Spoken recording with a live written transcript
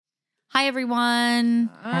Hi, everyone.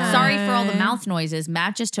 Sorry for all the mouth noises.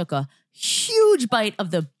 Matt just took a huge bite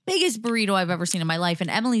of the biggest burrito I've ever seen in my life, and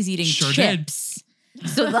Emily's eating chips.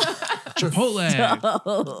 So Chipotle.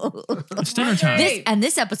 It's dinner time.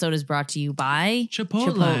 This episode is brought to you by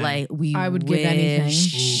Chipotle. I would give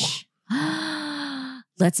anything.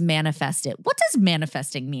 Let's manifest it. What does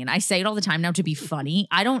manifesting mean? I say it all the time now to be funny.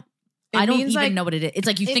 I don't even know what it is. It's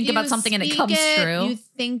like you think about something and it comes true. You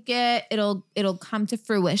think it'll come to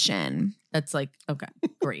fruition. That's like, okay,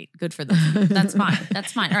 great. Good for them. That's fine.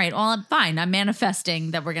 That's fine. All right. Well, I'm fine. I'm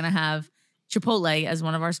manifesting that we're going to have Chipotle as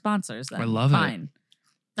one of our sponsors. Then. I love it.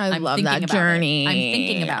 I love that journey. I'm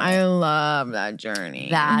thinking about it. I love that journey.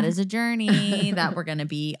 That is a journey that we're going to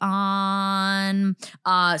be on.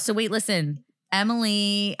 So wait, listen.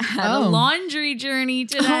 Emily had a laundry journey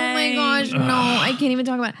today. Oh my gosh, no. I can't even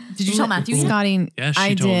talk about it. Did you tell Matthew? Scotty, Yes,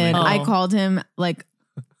 I told did. me. I called him like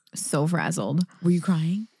so frazzled. Were you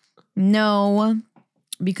crying? No,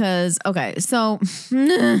 because, okay, so.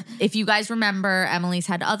 If you guys remember, Emily's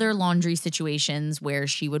had other laundry situations where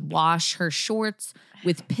she would wash her shorts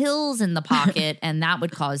with pills in the pocket and that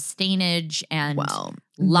would cause stainage and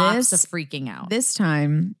lots of freaking out. This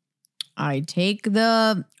time, I take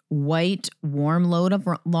the white warm load of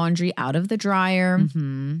laundry out of the dryer,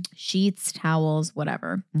 sheets, towels,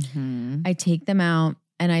 whatever. I take them out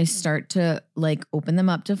and I start to like open them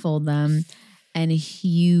up to fold them, and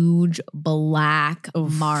huge black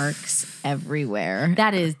marks everywhere.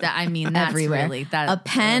 That's everywhere. Really that. A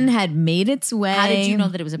pen had made its way. How did you know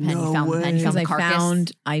that it was a pen? No you found the pen. You found the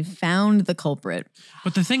carcass? I found the culprit.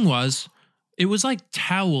 But the thing was, it was like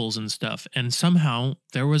towels and stuff, and somehow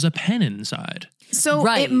there was a pen inside. So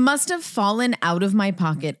it must have fallen out of my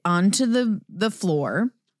pocket onto the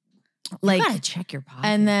floor. Like, you gotta check your pocket.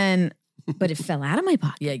 And then, but it fell out of my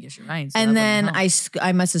pocket. Yeah, I guess you're right. So and then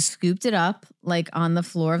I must have scooped it up like on the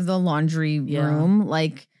floor of the laundry room,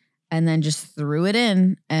 like, and then just threw it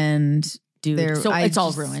in. And it's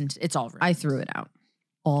all ruined. It's all ruined. I threw it out.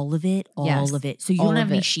 All of it? All of it. So you don't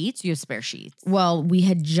have any sheets? You have spare sheets? Well, we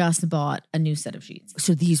had just bought a new set of sheets.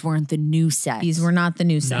 So these weren't the new set? These were not the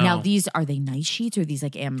new set. No. Now are they nice sheets or are these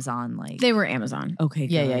like Amazon? Like They were Amazon. Okay,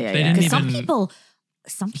 good. Yeah. Because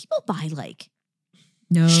some people buy like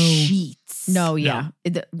no sheets. No, yeah.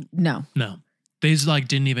 No. These like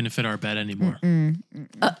didn't even fit our bed anymore.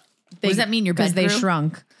 What does that mean? Your bed Because they grew?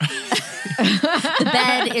 shrunk. The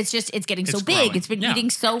bed, it's getting so big. growing. It's been eating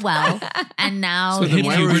so well. And now So then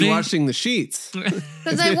why were puberty? you washing the sheets?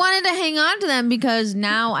 Because I wanted to hang on to them because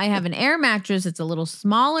now I have an air mattress. It's a little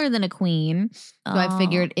smaller than a queen. So I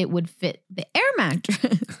figured it would fit the air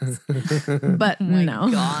mattress. But no.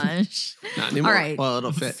 Gosh. Not anymore. All right. Well,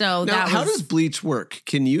 it'll fit. So now, how does bleach work?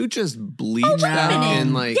 Can you just bleach that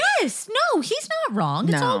in like? Yes. No, he's not wrong.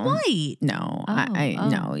 It's all white. No,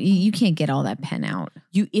 no. You can't get all that pen out.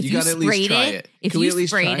 If you gotta at least sprayed try it, it. if Can we you at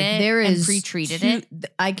least sprayed try? it There and is pre-treated it.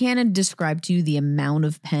 I can't describe to you the amount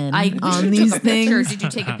of pen We on should these take a picture. things. Did you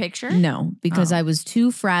take a picture? No, because I was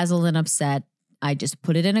too frazzled and upset. I just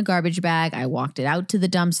put it in a garbage bag. I walked it out to the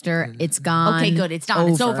dumpster. It's gone. Okay, good. It's done.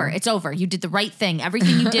 It's over. It's over. You did the right thing.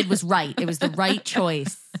 Everything you did was right. It was the right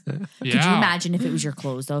choice. Could you imagine if it was your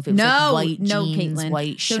clothes though? If it was like white jeans, Caitlin.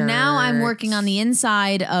 white shirt. So now I'm working on the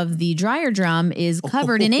inside of the dryer drum is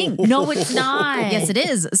covered in ink. No, it's not. Yes, it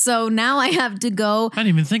is. So now I have to go. I didn't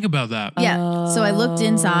even think about that. Yeah. So I looked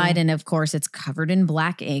inside and of course it's covered in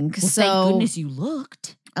black ink. Well, so thank goodness you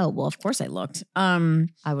looked. Oh, well, of course I looked. I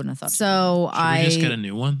wouldn't have thought so. Should we just get a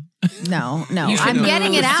new one? No. You should I'm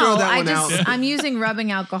getting it Let's throw out. that one out. I'm using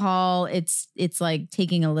rubbing alcohol. It's like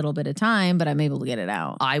taking a little bit of time, but I'm able to get it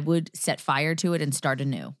out. I would set fire to it and start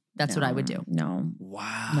anew. That's what I would do. No.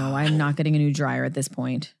 Wow. No, I'm not getting a new dryer at this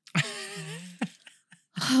point.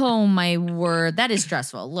 Oh my word. That is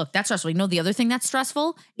stressful. Look, that's stressful. You know, the other thing that's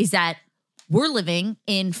stressful is that we're living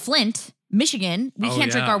in Flint, Michigan. We can't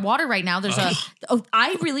drink our water right now. There's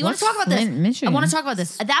I really want to talk about this. Michigan? I want to talk about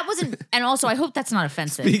this. That wasn't, and also I hope that's not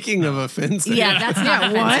offensive. Speaking of offensive. Yeah, that's not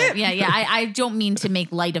offensive. what? Yeah. I don't mean to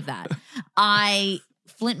make light of that.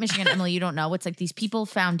 Flint, Michigan, Emily, you don't know. It's like these people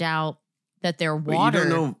found out that their water. Wait, you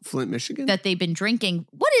don't know Flint, Michigan? That they've been drinking.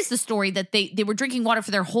 What is the story that they were drinking water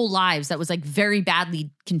for their whole lives that was like very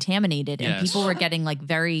badly contaminated and people were getting like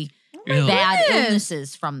very bad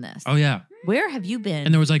illnesses from this. Oh yeah. Where have you been?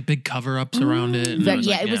 And there was like big cover-ups around it. And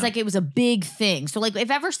it was a big thing. So like if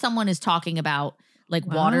ever someone is talking about like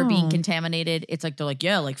water being contaminated, it's like they're like,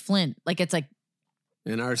 yeah, like Flint. Like it's like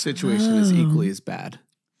and our situation is equally as bad.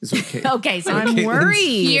 Okay, so I'm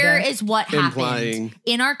worried. Here is what happened. Implying.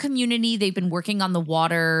 In our community, they've been working on the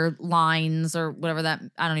water lines or whatever that,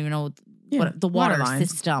 I don't even know, what the water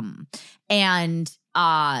system. And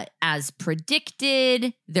as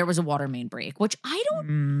predicted, there was a water main break, which I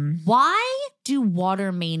don't. Why do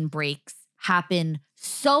water main breaks happen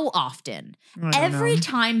so often? Every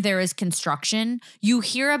time there is construction, you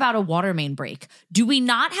hear about a water main break. Do we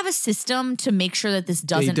not have a system to make sure that this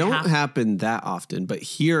doesn't happen? They don't happen that often, but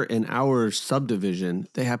here in our subdivision,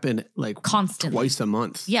 they happen like constantly, twice a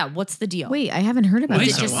month. Yeah, what's the deal? Wait, I haven't heard about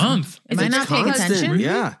Twice this. a month? Am I not paying attention?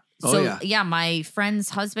 Yeah. Oh, So yeah, my friend's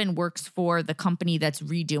husband works for the company that's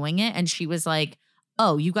redoing it. And she was like,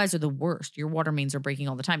 oh, you guys are the worst. Your water mains are breaking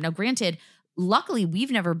all the time. Now, granted, luckily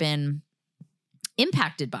we've never been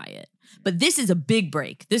impacted by it, but this is a big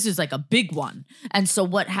break. This is like a big one. And so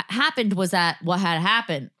what happened was that what had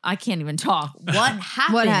happened, I can't even talk. What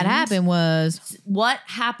happened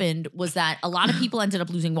was that a lot of people ended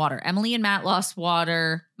up losing water. Emily and Matt lost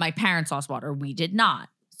water. My parents lost water. We did not.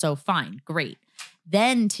 So fine, great.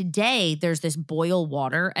 Then today there's this boil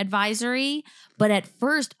water advisory. But at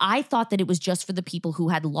first I thought that it was just for the people who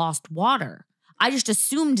had lost water. I just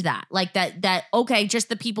assumed that, like that, okay, just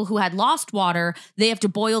the people who had lost water, they have to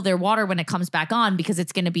boil their water when it comes back on because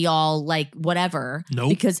it's going to be all like whatever. Nope.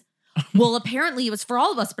 Because, well, apparently it was for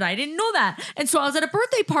all of us, but I didn't know that. And so I was at a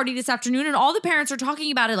birthday party this afternoon and all the parents are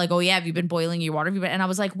talking about it like, oh yeah, have you been boiling your water? And I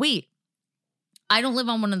was like, wait, I don't live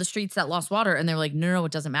on one of the streets that lost water. And they're like, no,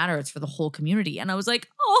 it doesn't matter. It's for the whole community. And I was like,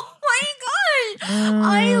 oh my God.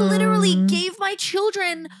 I literally gave my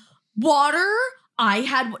children water.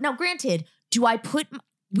 Now granted,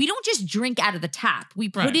 we don't just drink out of the tap. We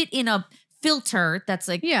put it in a filter that's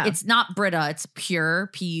like, it's not Brita, it's pure,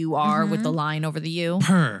 P-U-R with the line over the U.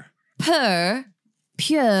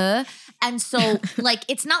 Pure. And so like,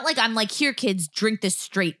 it's not like I'm like, here kids, drink this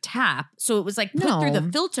straight tap. So it was like put through the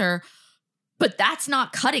filter, but that's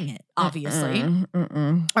not cutting it, obviously.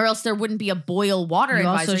 Or else there wouldn't be a boil water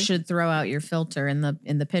advisory. You also should throw out your filter in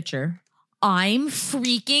the pitcher. I'm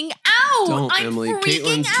freaking out. Don't, Emily.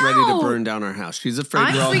 Caitlin's ready to burn down our house. She's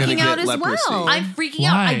afraid we're all going to get leprosy. Well. I'm freaking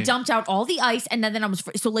out. I dumped out all the ice and then I was,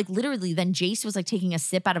 so like literally then Jace was like taking a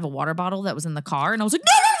sip out of a water bottle that was in the car. And I was like,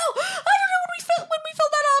 no. I don't know when we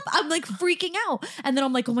filled that up. I'm like freaking out. And then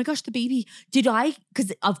I'm like, oh my gosh, the baby.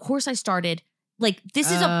 Because of course I started like, this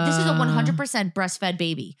is a 100% breastfed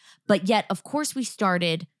baby. But yet, of course we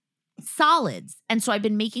started solids. And so I've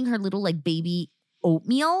been making her little like baby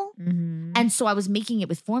oatmeal. And so I was making it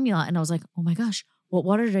with formula and I was like, oh my gosh, what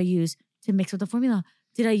water did I use to mix with the formula?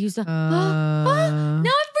 Did I use the now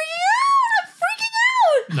I'm freaking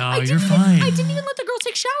out. No, you're fine. I didn't even let the girl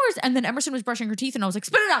take showers. And then Emerson was brushing her teeth and I was like,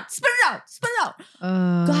 spit it out.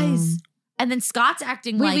 Guys. And then Scott's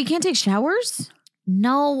acting like, we can't take showers?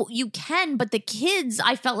 No, you can, but the kids,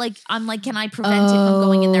 I felt like, I'm like, can I prevent it from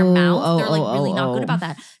going in their mouth? They're like really not good about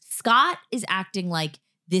that. Scott is acting like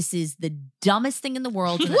this is the dumbest thing in the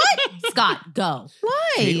world. What? Scott, go.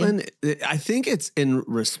 Why? Caitlin, I think it's in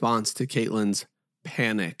response to Caitlin's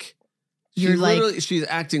panic. She's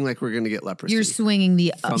acting like we're going to get leprosy. You're swinging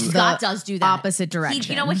Scott does do that. Opposite direction.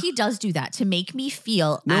 You know what? He does do that to make me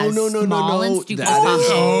feel no, and stupid as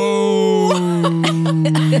possible.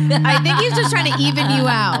 I think he's just trying to even you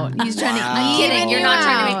out. He's trying to I'm kidding. You're not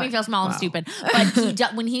trying to make me feel small and stupid.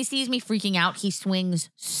 But when he sees me freaking out, he swings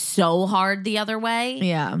so hard the other way.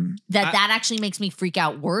 Yeah. That actually makes me freak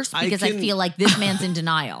out worse because I feel like this man's in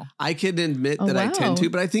denial. I can admit that I tend to,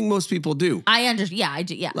 but I think most people do. I understand. Yeah, I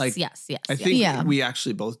do. Yes. Yes. I think we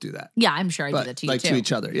actually both do that. Yeah, I'm sure I do that to you too. To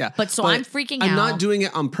each other, yeah. But I'm freaking out. I'm not doing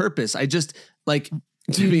it on purpose. I just like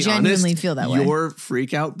to you be genuinely honest, feel that way. Your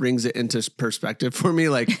freak out brings it into perspective for me.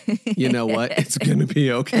 Like, you know what? It's gonna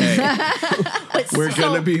be okay. We're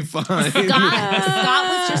gonna be fine. Scott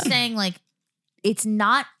was just saying like, it's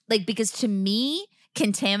not like, because to me,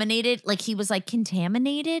 contaminated, like he was like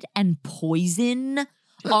contaminated and poison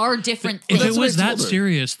are different things. If it was that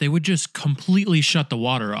serious, they would just completely shut the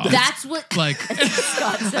water off. That's what like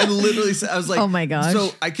I literally said, I was like, oh my gosh.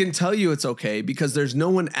 So I can tell you it's okay because there's no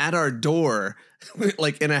one at our door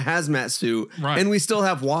like in a hazmat suit and we still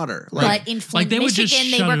have water. But in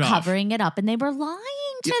Michigan, they were covering it up and they were lying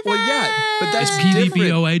to them. Well, yeah, but that's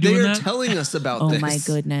PDBOA doing They are that? telling us about this. Oh my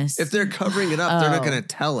goodness. If they're covering it up, they're not going to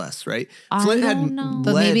tell us, right? Flint had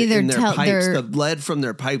But lead maybe in their pipes. The lead from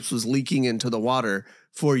their pipes was leaking into the water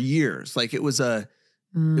for years. Like it was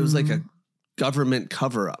like a government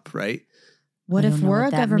cover up, right? What if we're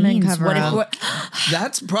a government cover up?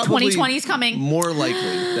 That's probably 2020 is coming. More likely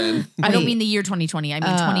than. I don't mean the year 2020. I mean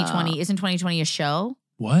 2020. Isn't 2020 a show?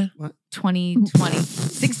 What? 2020.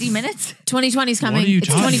 60 minutes? 2020 is coming. What are you It's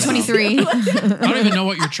talking 2023. I don't even know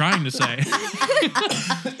what you're trying to say.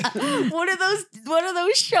 What are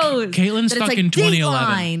those shows? Caitlin's that stuck it's in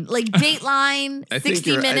Dateline, 2011. like Dateline,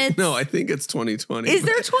 60 minutes. No, I think it's 2020. Is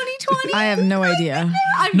there 2020? I have no idea.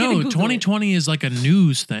 I'm gonna No, Google 2020 is like a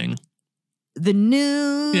news thing. it. The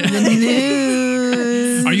news. Yeah. The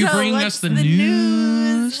news. Are you So bringing what's us the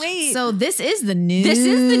news? Wait. So this is the news. This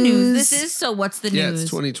is the news. This is so what's the Yeah, news?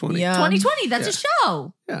 it's 2020. Yeah. 2020. That's a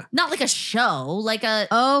show. Yeah. Not like a show, like a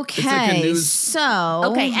Okay. It's like a news- So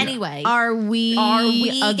Okay, anyway. Are we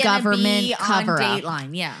gonna a government be cover on up?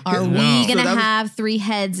 Dateline? Yeah. Are No. we So gonna that was- have 3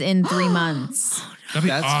 heads in 3 months? That'd be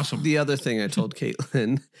That's awesome. the other thing I told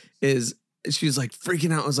Caitlin is she's like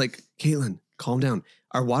freaking out. I was like, Caitlin, calm down.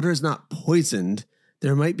 Our water is not poisoned.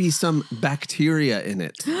 There might be some bacteria in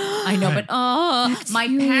it. I know, but my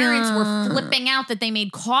parents were flipping out that they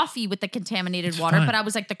made coffee with the contaminated water. fine. But I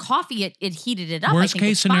was like, the coffee it heated it up. Worst I think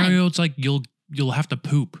case it's fine. scenario, it's like you'll have to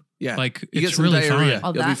poop. Yeah. Like You get it's some really diarrhea. fine. Oh,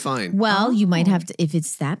 You'll be that- fine. Well, you might Oh. have to, if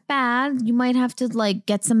it's that bad, you might have to like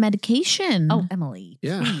get some medication. Oh, Emily,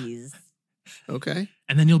 Yeah. please. Okay.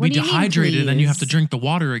 And then you'll What be do you mean, dehydrated, and you have to please? drink the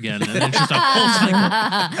water again, and it's just a whole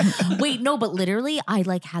cycle. Wait, no, but literally, I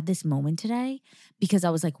like had this moment today because I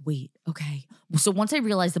was like, wait, okay. So once I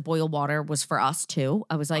realized the boiled water was for us too,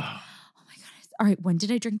 I was like, oh my goodness. All right, when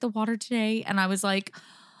did I drink the water today? And I was like,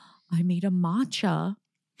 I made a matcha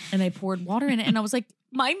and I poured water in it. And I was like,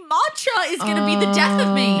 my matcha is going to be the death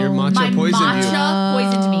of me. Your matcha my poisoned you. matcha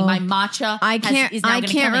poisoned me. My matcha I is can't. now I gonna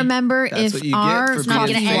can't kill me. remember That's if what you our get for not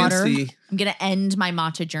being gonna water. fancy. I'm going to end my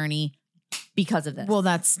matcha journey because of this. Well,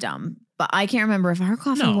 that's dumb. But I can't remember if our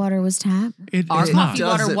coffee No. water was tap. our It's coffee not.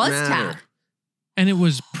 water Doesn't was matter. tap. And it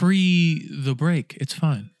was pre the break. It's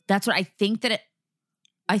fine. That's what I think that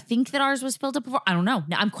I think that ours was filled up before. I don't know.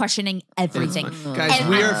 Now I'm questioning everything. Guys,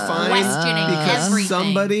 we are fine questioning because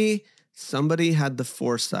everything. somebody had the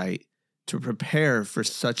foresight to prepare for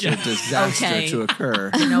such a Yeah. disaster Okay. to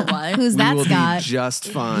occur. You know what? Who's We that, will Scott? be just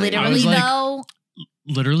fine. I Literally was like- though.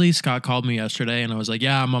 Literally, Scott called me yesterday, and I was like,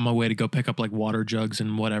 "Yeah, I'm on my way to go pick up like water jugs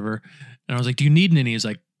and whatever." And I was like, "Do you need any?" He's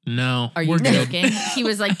like, "No, Are we're you good." joking? He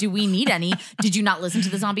was like, "Do we need any? Did you not listen to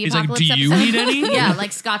the zombie He's like, apocalypse "Do you episode?" need any? Yeah,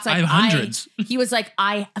 like Scott's like, I have hundreds. He was like,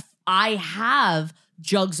 I have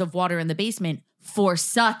jugs of water in the basement for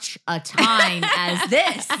such a time as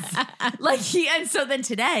this. And so then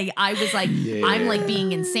today I was like, Yeah. I'm like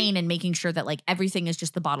being insane and making sure that like everything is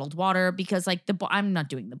just the bottled water because like I'm not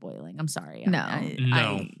doing the boiling. I'm sorry. No. I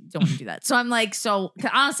No. don't want to do that. So I'm like,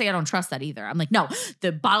 honestly, I don't trust that either. I'm like, no,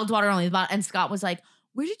 the bottled water only. And Scott was like,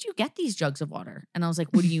 where did you get these jugs of water? And I was like,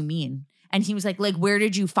 what do you mean? And he was like, where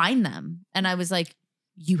did you find them? And I was like,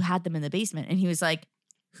 you had them in the basement. And he was like,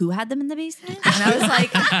 who had them in the basement? And I was like,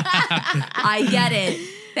 I get it.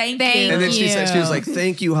 Thank you. And then she you. said, she was like,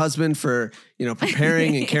 thank you, husband, for,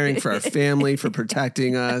 preparing and caring for our family, for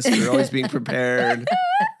protecting us. You're always being prepared.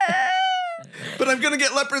 But I'm going to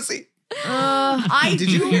get leprosy.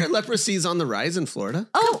 Did you hear leprosy is on the rise in Florida?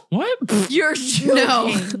 Oh, What? you're joking.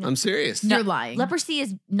 No. I'm serious. No, You're lying. Leprosy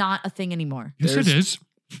is not a thing anymore. Yes, it is.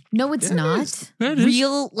 No, it's Yeah, it not. is. It is.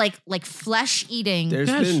 Real, like flesh eating. There's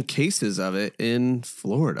Yes. been cases of it in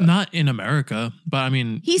Florida. Not in America, but I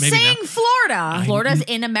mean, He's maybe saying not. Florida. Florida's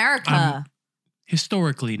in America.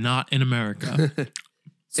 Historically not in America.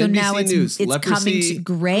 So NBC now it's News, coming leprosy- to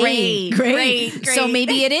great. Great. So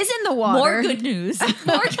maybe it is in the water. More good news.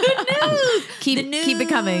 More good news. Keep it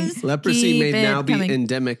coming. Leprosy Keep may it now be coming.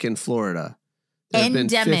 endemic in Florida. There have been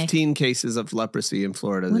Endemic. 15 cases of leprosy in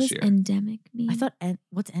Florida What this does year. endemic mean? I thought,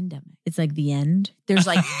 what's endemic? it's like the end. There's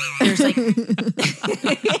like.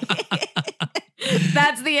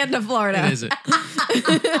 That's the end of Florida. It isn't.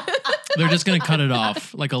 They're just gonna cut it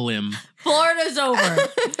off like a limb. Florida's over.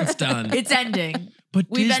 It's done. It's ending. But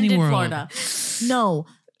We've Disney ended World, Florida. No.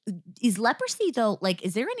 Is leprosy though, like,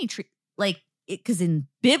 is there any because in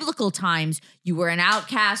biblical times you were an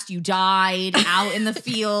outcast, you died out in the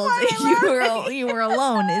field, you were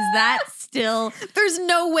alone. Is that still? There's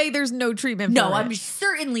no way there's no treatment No, for I'm it.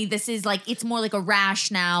 certainly this is like it's more like a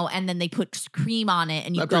rash now, and then they put cream on it,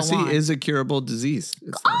 and you Leprosy go on. is a curable disease.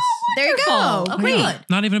 It says. There you go. Okay, Great. good.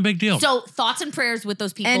 not even a big deal. So thoughts and prayers with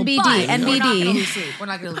those people. NBD, but We're not NBD. gonna lose sleep. We're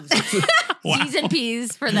not going to lose sleep. Wow. C's and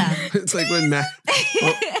P's for them. It's like when Matt,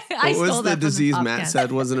 I what was stole the that from disease Top Matt Gun.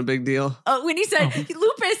 said wasn't a big deal? When he said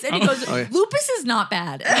lupus, and he goes, Oh, yeah. lupus is not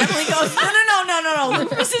bad. And Emily goes, no,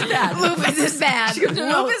 lupus is bad. Lupus is bad. She goes,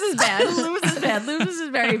 no, Lupus is bad. Lupus is bad. Lupus is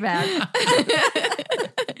very bad.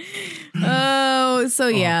 Oh, so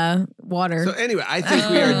yeah, water. So anyway, I think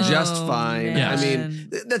we are just fine. Yeah. I mean,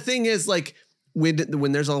 the thing is, like,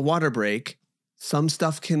 when there's a water break, some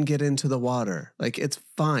stuff can get into the water. Like, it's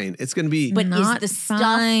fine. It's going to be. But Not is the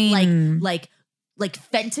fine. stuff like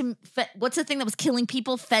what's the thing that was killing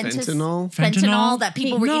people? Fentanyl? Fentanyl that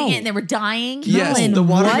people were No. eating it and they were dying? Yes, Ellen, the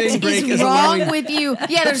water what main break is is wrong allowing with you?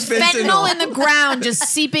 Yeah, there's fentanyl. fentanyl in the ground just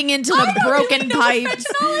seeping into the broken pipes.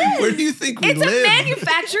 Where do you think we It's live? a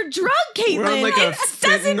manufactured drug, Caitlin. We're on like a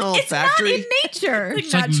fentanyl it's factory. not in nature.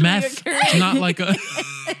 It's like meth. It's not like a.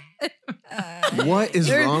 What is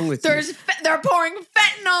wrong with you? They're pouring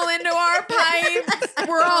fentanyl into our pipes.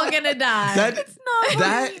 We're all gonna die.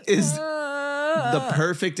 That is the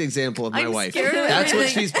perfect example of my I'm wife. scared of That's what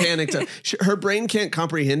everything. she's panicked of. Her brain can't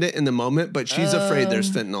comprehend it in the moment, but she's afraid there's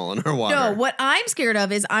fentanyl in her water. No, what I'm scared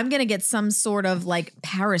of is I'm gonna get some sort of like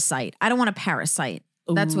parasite. I don't want a parasite.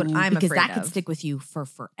 That's what I'm because afraid that could of. stick with you for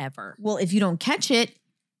forever. Well, if you don't catch it,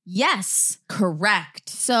 yes. Correct.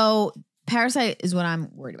 So parasite is what I'm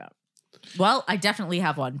worried about. Well, I definitely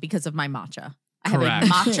have one because of my matcha. I Correct.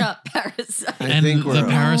 have a matcha parasite. I And think the we're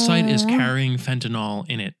parasite is Oh. carrying fentanyl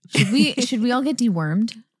in it. Should we all get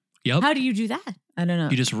dewormed? Yep. How do you do that? I don't know.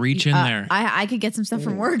 You just reach in there. I could get some stuff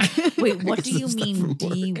from work. Wait, what do Some you stuff mean from work.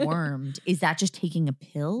 dewormed? Is that just taking a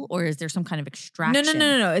pill or is there some kind of extraction?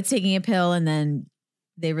 No. It's taking a pill and then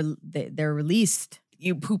they're released.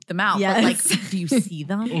 You poop them out. Yes. But like, do you see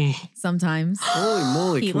them? Ugh. Sometimes. Holy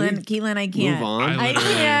moly. Can we Caitlin, I can't. move on? I I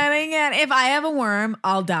can't. If I have a worm,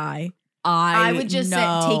 I'll die. I would just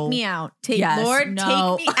say, take me out. Yes, Lord,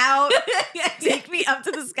 no. take me out. Take me up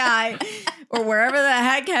to the sky or wherever the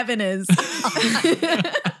heck heaven is.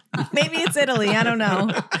 Maybe it's Italy. I don't know.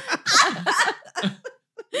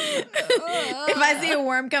 If I see a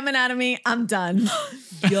worm coming out of me, I'm done.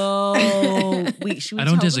 Yo. Wait, should we I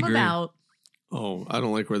don't tell disagree. them about Oh, I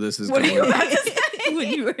don't like where this is What are going. you about to say? when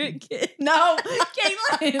you were a kid? No,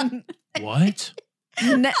 Caitlin. What?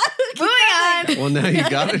 Moving on. Well, now you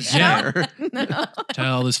got to share.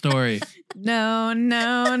 Tell the story. No.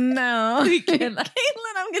 Caitlin,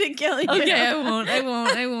 I'm going to kill you. Okay, I won't.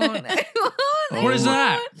 What is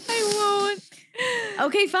that? I won't.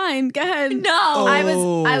 Okay, fine. Go ahead. No.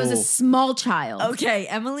 I was a small child. Okay,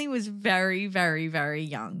 Emily was very, very, very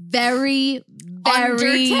young. Very Under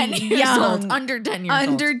 10 years young. old. Under 10 years old.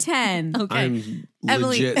 Under 10. Okay. I'm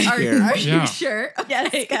Emily, legit are scared. you Yeah. sure?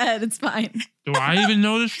 Yes, go ahead. It's fine. Do I even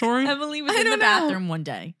know this story? Emily was I in the don't know. bathroom one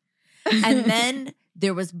day. And then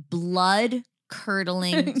there was blood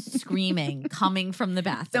curdling screaming coming from the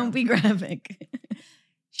bathroom. Don't be graphic.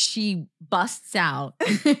 She busts out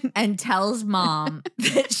and tells mom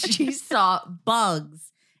that she saw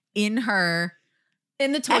bugs in her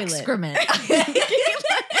In the toilet. excrement.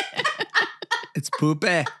 It's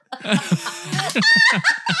poopy.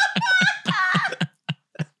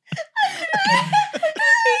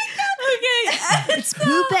 It's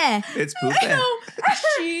poopy. It's poopy.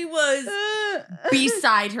 She was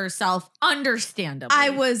beside herself, understandably. I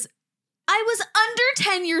was under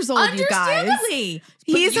 10 years old, you guys. Understandably.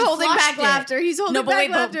 But He's you holding flushed back it. laughter. He's holding No, but back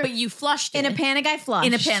wait, laughter. but you flushed it. In a panic, I flushed.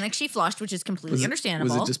 In a panic, she flushed, which is completely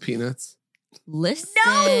understandable. Was it just peanuts? Listen.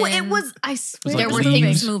 No, it was, I swear. like There were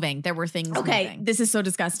leaves. things moving. There were things Okay, moving. this is so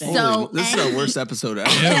disgusting. So- Holy, this is our worst episode ever.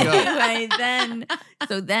 Yeah. Go. Anyway, then,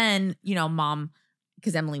 mom,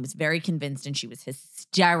 because Emily was very convinced and she was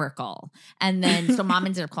hysterical. And then, so mom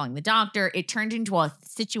ended up calling the doctor. It turned into a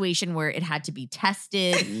situation where it had to be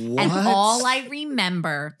tested. What? And all I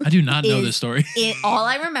remember I do not know Is- this story. all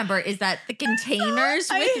I remember is that the containers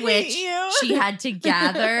I with hate which you. she had to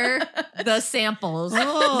gather the samples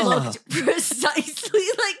Oh. looked precisely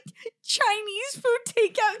like Chinese food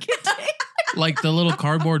takeout containers. Like the little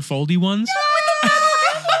cardboard foldy ones.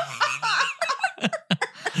 I'm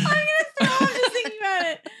gonna throw up just thinking about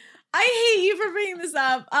it. I hate you for bringing this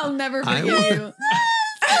up. I'll never I forgive will. you.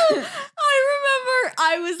 I remember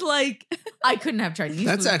I was like, I couldn't have Chinese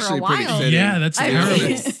That's food actually for a pretty while. fitting. Yeah, that's I terrible.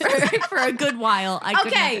 mean, for a good while. I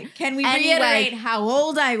couldn't Okay, have- can we Anyway, reiterate how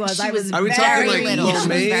old I was? she I was was Are we very talking like little. lo She was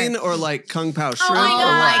very- mein or like kung pao shrimp? Oh my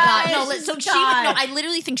or what? god! No, Gosh, so she God. no. I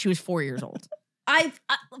literally think she was 4 years old. I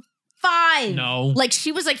 5. No. Like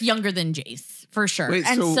she was like younger than Jace for sure. Wait,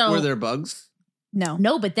 and so were there bugs? No.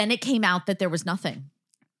 no? But then it came out that there was nothing.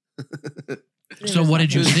 So what did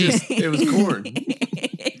It you was see? just, it was corn.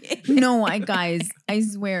 No, guys, I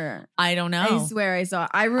swear. I don't know. I swear I saw.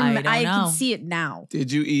 I remember. don't I know. can see it now.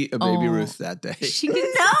 Did you eat a baby Oh. Ruth that day? She can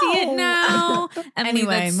see it now. Emily,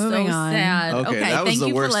 Anyway, that's moving so on. sad. Okay, Okay, that was thank the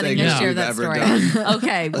you for worst letting thing us that share we've that ever story. done.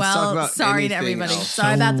 Okay, Let's talk well, about sorry to anything everybody. else.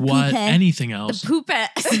 Sorry about the what? poopy. Anything The else?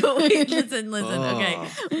 poopette. So wait, listen. Oh.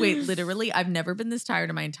 Okay, wait. Literally, I've never been this tired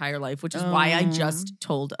in my entire life, which is why I Oh. just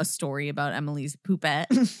told a story about Emily's poopette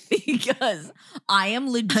because I am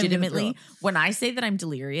legitimately. When I say that I'm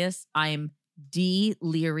delirious, I'm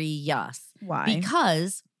delirious. Why?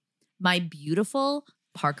 Because my beautiful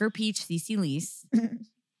Parker Peach Cece Lease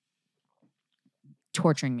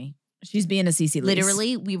torturing me. She's being a Cece Lease.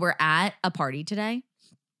 Literally, we were at a party today.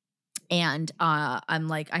 And I'm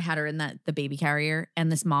like, I had her in the baby carrier,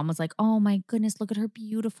 and this mom was like, oh my goodness, look at her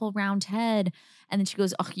beautiful round head. And then she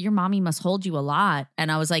goes, oh, your mommy must hold you a lot.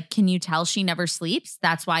 And I was like, can you tell she never sleeps?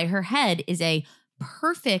 That's why her head is a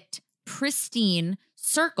perfect, pristine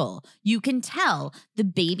circle. You can tell the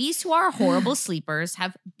babies who are horrible sleepers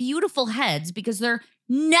have beautiful heads because they're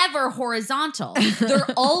never horizontal. They're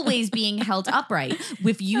always being held upright.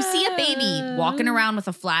 If you see a baby walking around with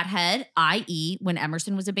a flat head, i.e. when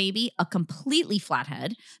Emerson was a baby, a completely flat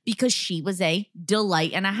head, because she was a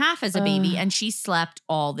delight and a half as a baby and she slept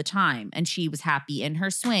all the time and she was happy in her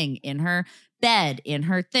swing, in her bed, in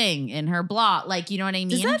her thing, in her blah. Like, you know what I mean?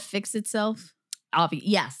 Does that fix itself?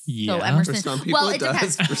 Yes. Yeah. So Emerson. For some people it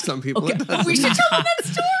does. For some people it doesn't. We should tell them that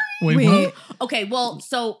story. Wait. Okay, well,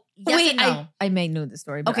 so yes and no. I may know the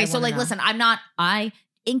story. But Okay, so like, listen,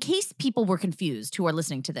 in case people were confused who are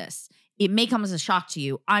listening to this, it may come as a shock to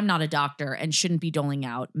you. I'm not a doctor and shouldn't be doling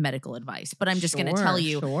out medical advice, but I'm just going to tell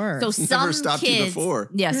you. Sure. So some Never stopped kids, you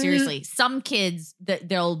before. Yeah, seriously. Some kids,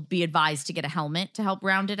 they'll be advised to get a helmet to help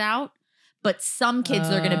round it out. But some kids,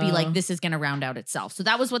 they're going to be like, this is going to round out itself. So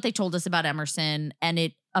that was what they told us about Emerson. And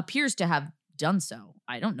it appears to have done so.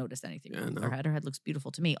 I don't notice anything wrong with her head. Her head looks beautiful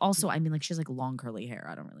to me. Also, I mean, like, she has like long curly hair.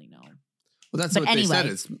 I don't really know. Well, that's what they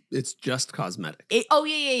said. It's just cosmetic.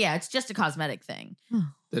 Yeah. It's just a cosmetic thing.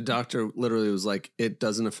 The doctor literally was like, it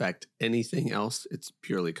doesn't affect anything else. It's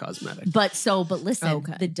purely cosmetic. But listen,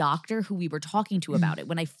 the doctor who we were talking to about it,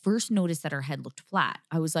 when I first noticed that her head looked flat,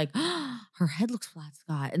 I was like, her head looks flat,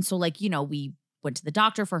 Scott. And so like, you know, we went to the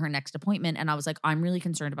doctor for her next appointment and I was like, I'm really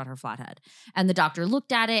concerned about her flat head. And the doctor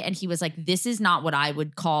looked at it and he was like, this is not what I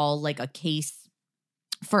would call like a case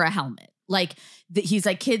for a helmet. Like he's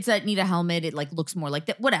like, kids that need a helmet, it like looks more like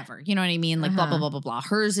that, whatever. You know what I mean? Like blah, blah, blah, blah, blah.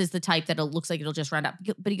 Hers is the type that it looks like it'll just round up.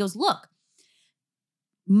 But he goes, look,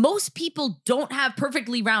 most people don't have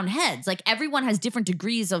perfectly round heads. Like everyone has different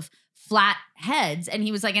degrees of flat heads. And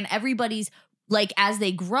he was like, and everybody's like, as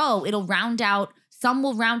they grow, it'll round out. Some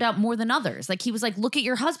will round out more than others. Like he was like, look at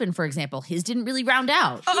your husband, for example. His didn't really round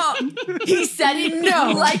out. He said it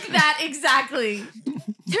like that exactly.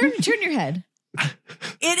 Turn your head.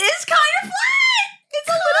 It is kind of flat. It's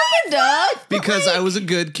a little bit up. Because I was a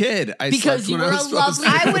good kid. Because you were a lovely.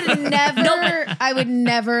 I would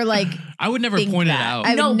never like. I would never point it out.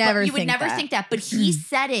 I would never. You would never think that. But he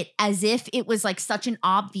said it as if it was like such an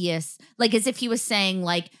obvious, like as if he was saying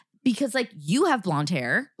like. Because like you have blonde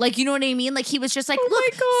hair, like you know what I mean. Like he was just like,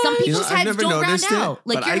 look, some people's heads don't round out.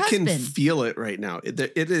 Like but your I husband. can feel it right now. It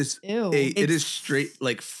is it is straight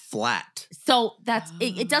like flat. So that's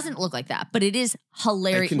it doesn't look like that, but it is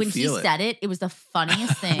hilarious. When he said it, it was the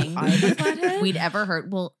funniest thing we'd ever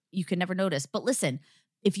heard. Well, you can never notice, but listen,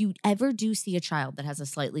 if you ever do see a child that has a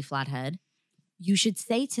slightly flat head, you should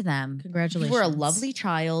say to them, "Congratulations, you were a lovely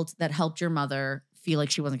child that helped your mother feel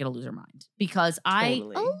like she wasn't going to lose her mind." Because I a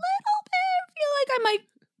little bit feel like I might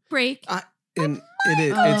break.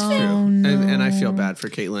 It's true. No. And I feel bad for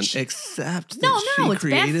Caitlin, except that she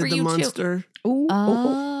created the monster.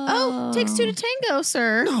 Oh, takes two to tango,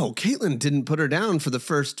 sir. No, Caitlin didn't put her down for the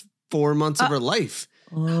first 4 months of her life.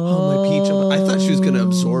 Oh, my peach. I thought she was going to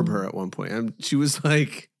absorb her at one point. She was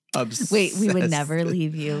like... obsessed. Wait, we would never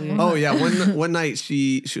leave you. Oh yeah, one night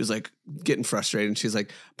she was like getting frustrated and she's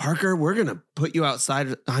like, Parker, we're gonna put you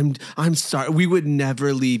outside. I'm sorry, we would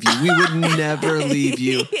never leave you. We would never leave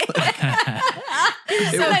you. So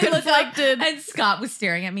I looked up and Scott was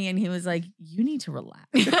staring at me and he was like, you need to relax.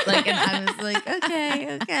 Like, and I was like,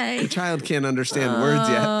 okay. The child can't understand words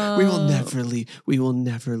yet. We will never leave. We will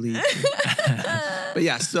never leave you. But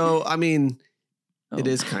yeah, so I mean. It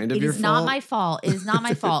is kind of your fault. It is not my fault. It is not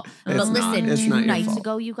my fault. But listen, 2 nights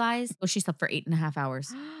ago, you guys, she slept for 8.5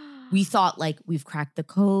 hours. We thought like we've cracked the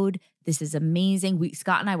code. This is amazing.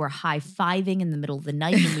 Scott and I were high-fiving in the middle of the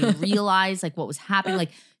night and we realized like what was happening.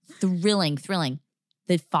 Like thrilling.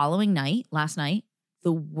 The following night, last night,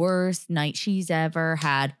 the worst night she's ever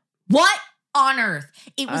had. What on earth?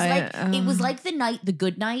 It was like the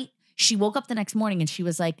good night. She woke up the next morning and she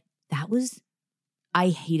was like, I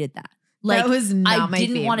hated that. Like, that was not my I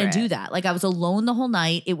didn't want to do that. Like, I was alone the whole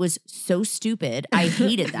night. It was so stupid. I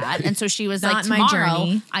hated that. And so she was like,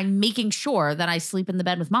 tomorrow, I'm making sure that I sleep in the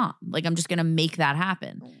bed with mom. Like, I'm just going to make that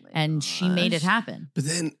happen. And she made it happen. But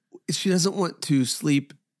then she doesn't want to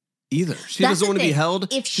sleep either. She doesn't want to be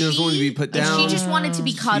held. She doesn't want to be put down. If she just wanted to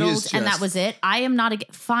be cuddled and that was it, I am not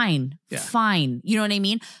fine. Yeah. Fine. You know what I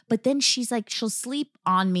mean? But then she's like, she'll sleep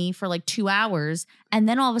on me for like 2 hours. And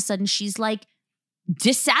then all of a sudden she's like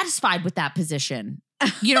dissatisfied with that position.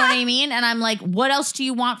 You know what I mean? And I'm like, what else do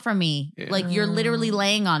you want from me? Yeah. Like, you're literally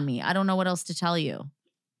laying on me. I don't know what else to tell you.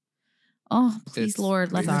 Oh, please,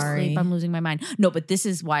 Lord, let me sleep. I'm losing my mind. No, but this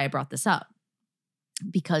is why I brought this up.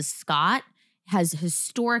 Because Scott has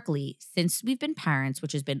historically, since we've been parents,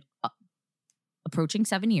 which has been approaching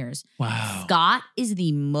 7 years. Wow. Scott is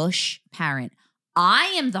the mush parent.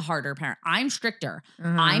 I am the harder parent. I'm stricter.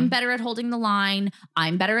 I'm better at holding the line.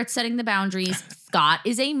 I'm better at setting the boundaries. Scott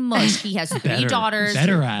is a mush. He has 3 daughters.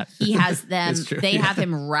 Better at. He has them. They have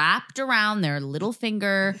him wrapped around their little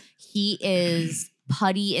finger. He is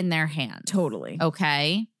putty in their hand. Totally.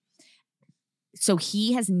 Okay. So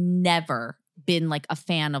he has never been like a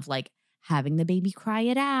fan of like having the baby cry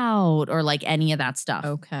it out or like any of that stuff.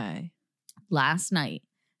 Okay. Last night,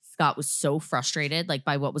 Scott was so frustrated like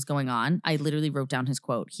by what was going on. I literally wrote down his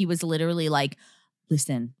quote. He was literally like,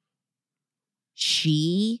 listen,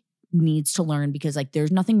 she needs to learn because like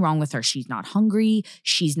there's nothing wrong with her. She's not hungry.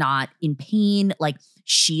 She's not in pain. Like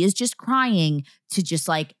she is just crying to just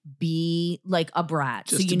like be like a brat.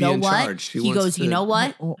 Just so you know what? He goes, you know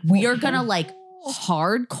what? We are going to like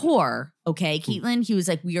hardcore. Okay, Caitlin? He was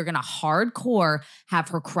like, we are going to hardcore have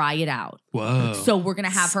her cry it out. Whoa. So we're going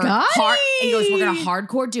to have her he goes, we're going to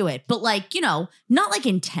hardcore do it. But like, you know, not like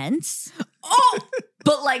intense.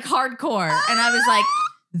 But like hardcore. And I was like,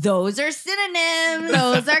 those are synonyms.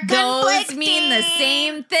 Those are Those mean the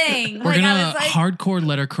same thing. We're going to hardcore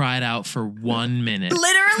let her cry it out for 1 minute.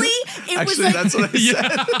 Literally, it Actually, was like, that's what I said.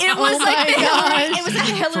 It was like gosh. it was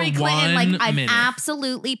a Hillary For Clinton. Like 1 I'm minute.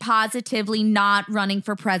 absolutely positively not running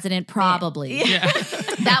for president, probably. Yeah.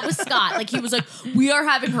 That was Scott. Like he was like, we are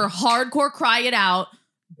having her hardcore cry it out,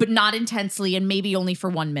 but not intensely and maybe only for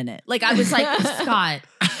 1 minute. Like I was like, Scott.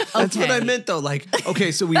 That's what I meant though. Like,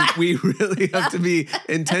 okay, so we really have to be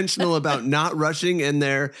intentional about not rushing in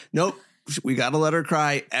there. Nope. We got to let her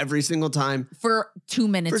cry every single time. For 2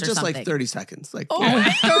 minutes for or just something. like 30 seconds. Like 30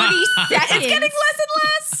 seconds. It's getting less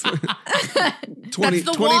and less. 20, That's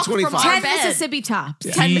the 20 walk from 25. our 10 bed. Mississippi tops.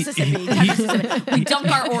 10 Mississippi. 10 Mississippi. We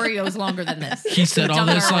dunk our Oreos longer than this. He said all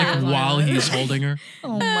this like while he's holding her.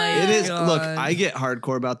 Oh my It is. Look, I get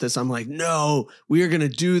hardcore about this. I'm like, no, we are going to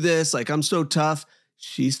do this. Like, I'm so tough.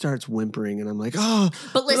 She starts whimpering and I'm like, oh,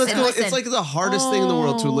 but listen. It's like the hardest thing in the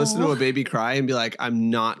world to listen to a baby cry and be like, I'm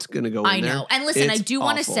not going to go in there. I know. And listen, It's I do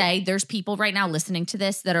want to awful. say there's people right now listening to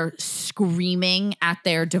this that are screaming at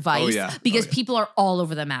their device because people are all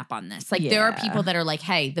over the map on this. Like there are people that are like,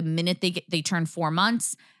 hey, the minute they turn 4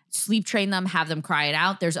 months, sleep train them, have them cry it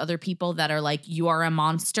out. There's other people that are like, you are a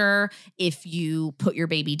monster if you put your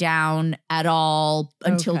baby down at all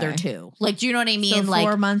until they're 2. Like, do you know what I mean? So like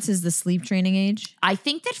 4 months is the sleep training age? I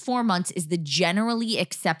think that 4 months is the generally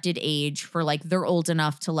accepted age for like they're old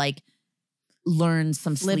enough to like learn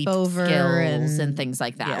some sleep over skills and things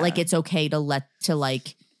like that. yeah. Like it's okay to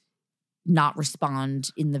like not respond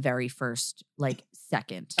in the very first like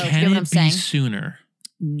second. Can you know what I'm it be saying? sooner?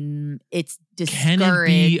 It's discouraged. Can it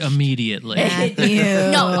be immediately?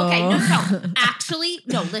 No, okay, no. Actually,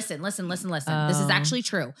 no, listen. This is actually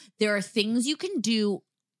true. There are things you can do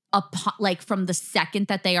like from the second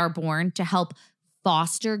that they are born to help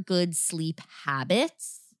foster good sleep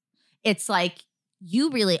habits. It's like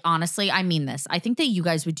you really, honestly, I mean this. I think that you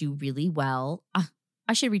guys would do really well.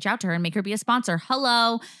 I should reach out to her and make her be a sponsor.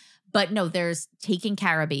 Hello. But no, there's Taking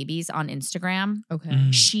Care of Babies on Instagram. Okay.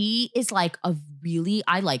 She is like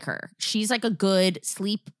I like her. She's like a good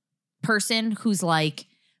sleep person who's like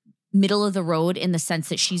middle of the road in the sense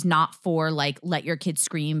that she's not for like, let your kids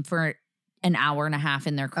scream for an hour and a half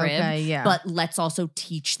in their crib. Okay, yeah. But let's also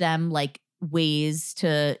teach them like ways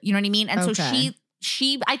to, you know what I mean? And so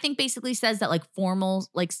she, I think basically says that like formal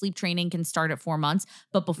like sleep training can start at 4 months.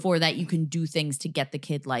 But before that, you can do things to get the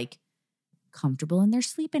kid like comfortable in their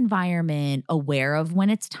sleep environment, aware of when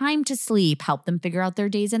it's time to sleep, help them figure out their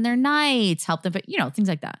days and their nights, help them, things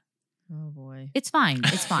like that. Oh boy. It's fine.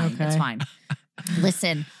 It's fine. Okay. It's fine.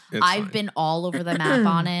 Listen, I've been all over the map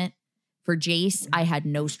on it. For Jace, I had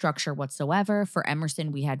no structure whatsoever. For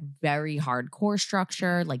Emerson, we had very hardcore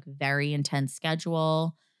structure, like very intense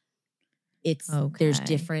schedule. There's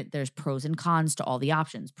pros and cons to all the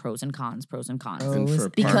options. Pros and cons. And for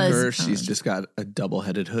Parker, she's just got a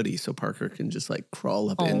double-headed hoodie, so Parker can just like crawl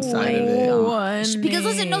up inside of it. Because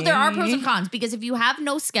listen, no, there are pros and cons. Because if you have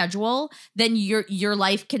no schedule, then your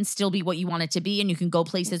life can still be what you want it to be, and you can go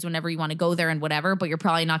places whenever you want to go there and whatever. But you're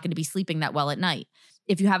probably not going to be sleeping that well at night.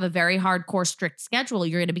 if you have a very hardcore, strict schedule,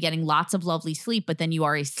 you're going to be getting lots of lovely sleep, but then you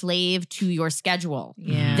are a slave to your schedule.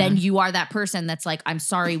 Yeah. Then you are that person that's like, I'm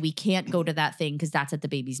sorry, we can't go to that thing because that's at the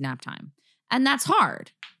baby's nap time. And that's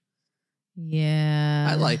hard. Yeah.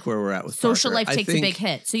 I like where we're at with Social Parker. life takes a big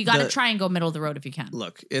hit. So you got to try and go middle of the road if you can.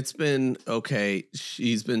 Look, it's been okay.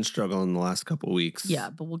 She's been struggling the last couple of weeks. Yeah,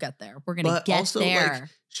 but we'll get there. We're going to get also, there. Like,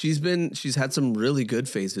 she's had some really good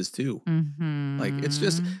phases too. Mm-hmm. Like, it's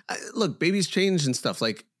just, look, babies change and stuff.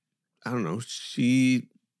 Like, I don't know. She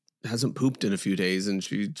hasn't pooped in a few days and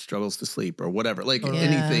she struggles to sleep or whatever. Like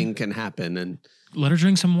anything can happen. And let her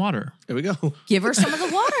drink some water. There we go. Give her some of the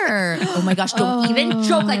water. Oh my gosh, don't even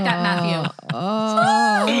joke like that,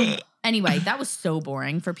 Matthew. Anyway, that was so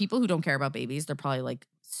boring. For people who don't care about babies, they're probably like,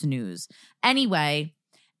 snooze. Anyway,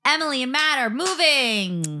 Emily and Matt are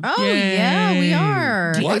moving. Oh, yay. Yeah, we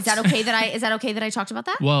are. Is that okay that I talked about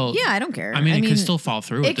that? Well, yeah, I don't care. I mean, it could still fall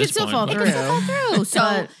through. It could still fall through. It could still fall through.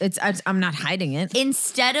 So I'm not hiding it.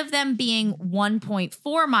 Instead of them being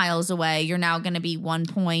 1.4 miles away, you're now going to be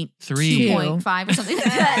 1.3, 2.5 or something like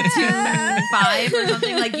that. 2.5 or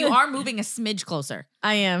something. Like you are moving a smidge closer.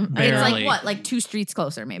 I am. Barely. It's like what? Like 2 streets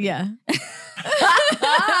closer, maybe. Yeah.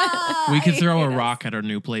 We could throw a rock at our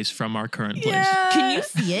new place from our current place. Can you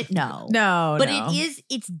see it? No. No. But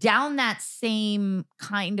it's down that same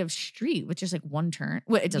kind of street, which is like one turn.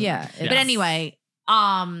 Well, it doesn't. Yeah. But anyway,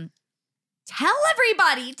 tell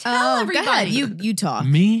everybody. Go ahead. You talk.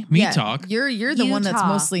 Me talk. You're the one that's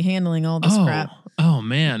mostly handling all this crap. Oh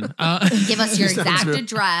man. Give us your exact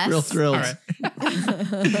address. Real thrilled.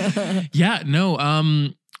 Right. Yeah,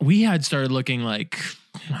 no. We had started looking like,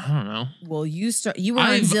 I don't know. Well, you were on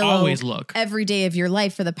I've Zillow always looked every day of your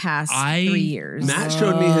life for the past 3 years. Matt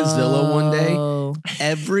showed me his Zillow one day.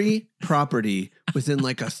 Every property within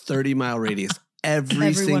like a 30-mile radius.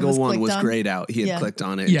 Every single one was grayed out. He had clicked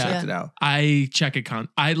on it and checked it out. I check it.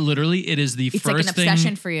 It is the it's first like an thing.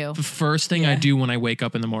 obsession for you. The first thing I do when I wake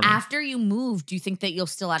up in the morning. After you move, do you think that you'll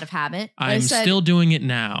still out of habit? I'm still doing it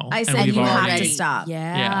now. I said you have to stop.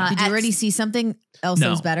 Yeah. Did you already see something else that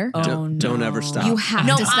was better? Don't ever stop. You have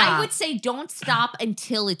to stop. I would say don't stop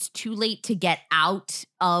until it's too late to get out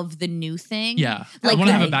of the new thing. Yeah. Like, I want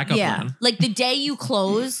to have a backup plan. Like the day you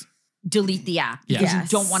close, delete the app because you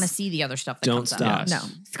don't want to see the other stuff that don't comes stop. up. No.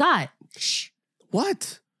 Scott. Shh.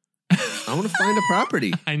 What? I want to find a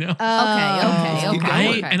property. I know.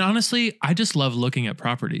 Okay. And honestly, I just love looking at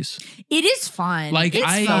properties. It is fun. Like it's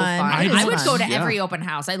so fun. I would go to Yeah. every open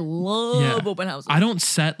house. I love open houses. I don't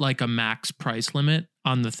set like a max price limit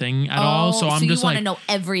on the thing at all. So I'm just you want like, to know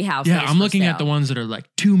every house. yeah, I'm looking at the ones that are like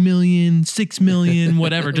 2 million, 6 million,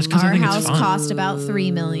 whatever, just because I think it's fun. Our house cost about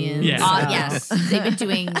 3 million. Yeah. So. Yes, they've been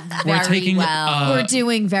doing We're very taking, well. We're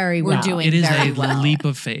doing very well. We're doing It is very a well. leap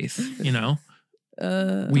of faith, you know? We 3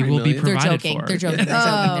 will be million? They're provided joking. for. They're joking.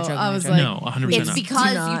 I was like, no, 100% It's not. because Do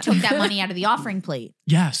you not. took that money out of the offering plate.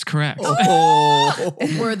 Yes, correct. Oh.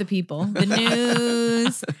 we're the people. The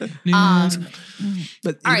news.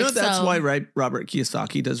 But All you know right, that's so- why Robert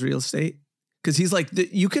Kiyosaki does real estate? Because he's like,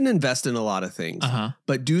 you can invest in a lot of things,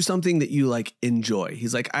 but do something that you like enjoy.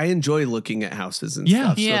 He's like, I enjoy looking at houses and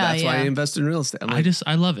stuff. So that's why I invest in real estate. I'm like,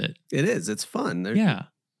 I love it. it is. It's fun.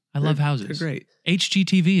 I love houses. They're great.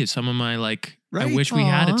 HGTV is some of my like, I Right. wish we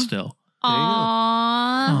had it still.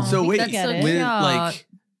 Aww. So wait, That's so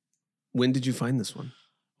when did you find this one?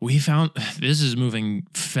 We found, this is moving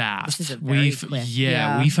fast. This is a very quick.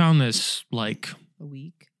 We found this like, A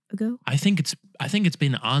week ago? I think it's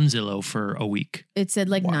been on Zillow for a week. It said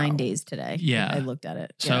like Wow. 9 days today. Yeah. I looked at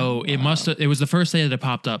it. So it was the first day that it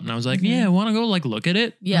popped up and I was like, yeah, I want to go like look at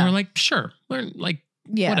it. Yeah. And we're like, sure. We're like,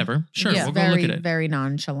 whatever. Sure. Yeah, We'll go very, look at it. very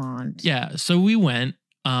nonchalant. Yeah. So we went,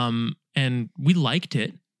 and we liked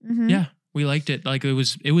it. Mhm. Yeah. We liked it. Like it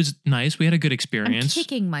was nice. We had a good I'm experience.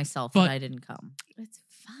 kicking myself But- that I didn't come. It's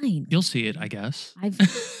fine. You'll see it, I guess. I've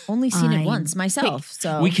only seen it Fine. once myself.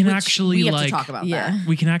 So We can Which actually we have like to talk about yeah. that.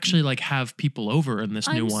 we can actually like have people over in this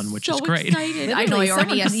new I'm one, which so is great. Excited. I know I Literally, already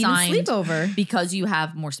someone could even assigned sleep over. because you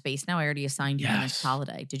have more space now. I already assigned you the Yes. next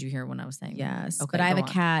holiday. Did you hear what I was saying? Yes. Okay, but I have go a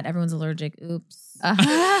on. cat. Everyone's allergic. Oops. You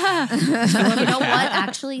know what?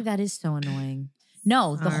 Actually, that is so annoying.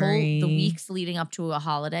 No, the Sorry. weeks leading up to a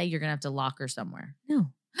holiday, you're gonna have to lock her somewhere.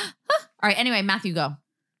 No. All right. Anyway, Matthew, go.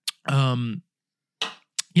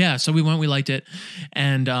 Yeah, so we went, we liked it.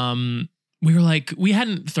 And we were like, we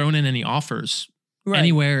hadn't thrown in any offers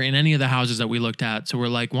anywhere in any of the houses that we looked at. So we're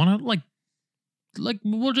like, wanna like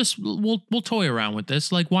we'll toy around with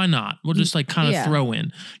this. Like, why not? We'll just like kind of throw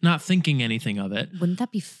in, not thinking anything of it. Wouldn't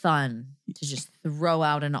that be fun to just throw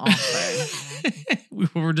out an offer? We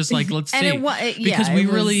were just like, let's see. And because we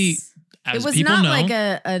really, as it was people not know, like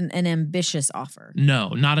an ambitious offer. no,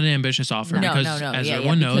 not an ambitious offer No, because no. as Yeah,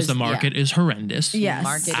 everyone knows, because- the market is horrendous. Yes.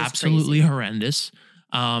 Market is absolutely crazy. horrendous.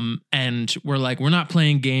 And we're like, we're not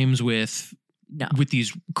playing games with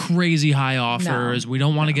these crazy high offers. We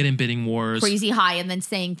don't want to get in bidding wars. Crazy high, and then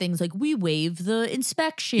saying things like we waived the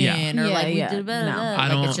inspection or like we did blah, blah, blah. I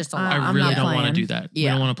Like, don't. it's just a lot. I really not don't want to playing. do that. Yeah. We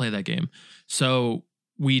don't want to play that game. So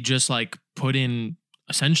we just like put in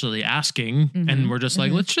essentially asking, and we're just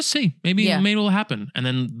like, let's just see. Maybe it'll happen. And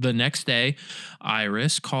then the next day,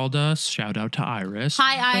 Iris called us. Shout out to Iris.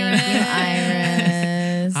 Hi, Iris.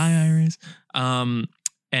 Iris. Hi, Iris.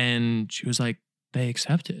 And she was like, they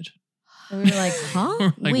accepted. And we were like,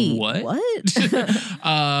 huh? Like, Wait, what? What?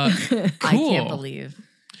 I Cool. can't believe.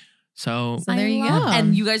 So there you love- go.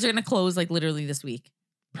 And you guys are gonna close like literally this week.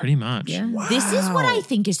 pretty much. Yeah. This is what I Wow.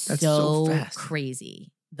 think is That's so so fast.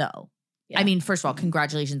 crazy, though. Yeah. I mean, first of all,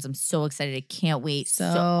 congratulations. I'm so excited. I can't wait.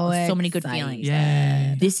 So many good excited. feelings.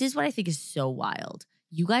 Yay. This is what I think is so wild.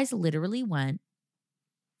 You guys literally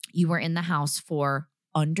you were in the house for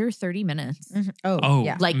under 30 minutes. Mhm. Oh,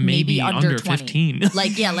 yeah. Like maybe, maybe under 20. 15.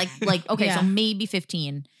 Like, yeah, like, okay, Yeah. so maybe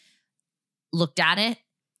 15. Looked at it,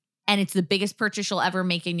 and it's the biggest purchase you'll ever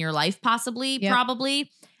make in your life, possibly, Yep. probably.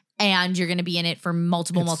 And you're going to be in it for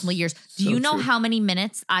multiple years. Do so you know true. how many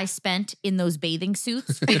minutes I spent in those bathing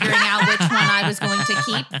suits figuring out which one I was going to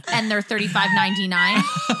keep? And they're $35.99.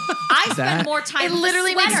 I spend That- more time It with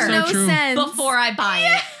literally the makes sweater no So true. sense. before I buy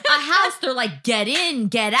it. A house, they're like, get in,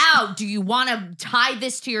 get out. Do you want to tie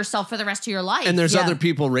this to yourself for the rest of your life? And there's Yeah. other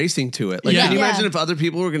people racing to it. Like, Yeah. can you Yeah. imagine if other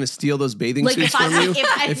people were going to steal those bathing like suits if, from you?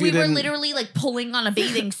 if you we were didn't- literally like pulling on a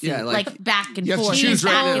bathing suit, Yeah, like back and you have to forth, choose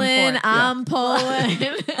right back now. and forth. I'm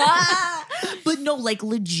pulling. But no, like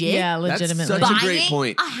legit. Yeah, That's legitimately. such a buying great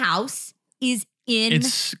point. a house is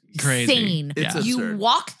It's crazy. insane. It's Yeah. You absurd.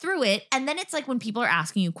 walk through it, and then it's like when people are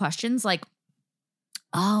asking you questions like,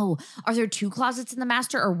 oh, are there 2 closets in the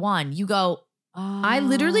master or 1? You go, I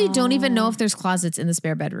literally don't even know if there's closets in the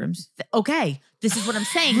spare bedrooms. okay, this is what I'm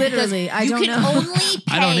saying. Literally, because I you don't can know. only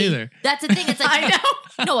pay. I don't either. That's the thing. It's like, I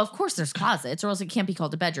know. no, of course there's closets or else it can't be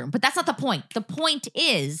called a bedroom. But that's not the point. The point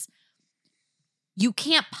is you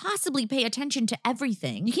can't possibly pay attention to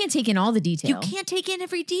everything. You can't take in all the detail. You can't take in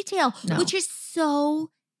every detail, No. which is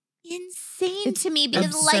so insane It's to me because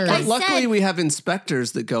absurd. like I But luckily, said, we have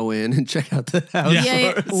inspectors that go in and check out the house.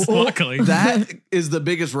 Yeah. for us. Luckily. That is the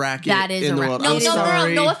biggest racket that is in a the ra- world. no, I'm no, no,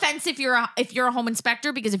 sorry. no offense if you're a home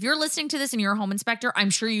inspector, because if you're listening to this and you're a home inspector,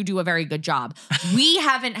 I'm sure you do a very good job. We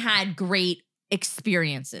haven't had great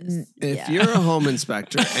experiences. If you're a home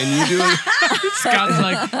inspector and you do, Scott's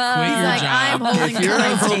like, quit your like, I'm job. holding if you're a my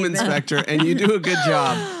home statement. inspector and you do a good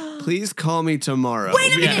job, please call me tomorrow.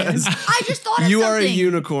 Wait a minute. because I just thought of you are a something.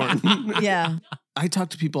 unicorn. Yeah. I talk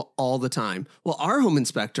to people all the time. Well, our home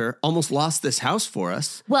inspector almost lost this house for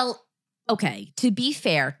us. Well, okay, to be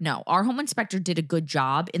fair, no, our home inspector did a good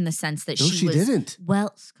job in the sense that No, she she was didn't.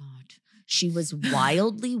 Well, Scott, she was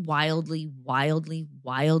wildly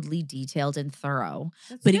detailed and thorough.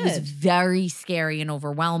 But it was very scary and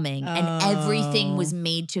overwhelming. And everything was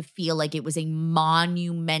made to feel like it was a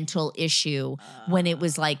monumental issue when it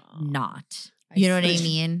was like not. You know what I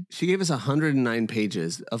mean? She gave us 109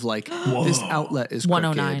 pages of like, Whoa. this outlet is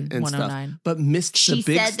 109, crooked and stuff, 109. but missed She the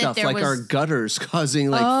big said that stuff there like our was- gutters causing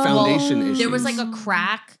like Oh. foundation Well, issues. There was like a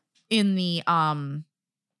crack in the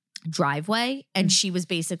driveway, and she was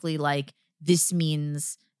basically like, this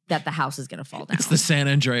means that the house is gonna fall down. It's the San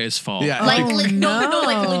Andreas fault. Yeah. like, Oh, no,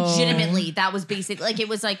 like no. legitimately, that was basically like, it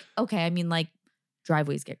was like, okay, I mean, like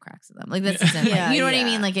driveways get cracks in them. Like that's the same. Yeah, Like, you know what I yeah.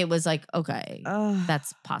 mean? Like it was like, okay, Ugh.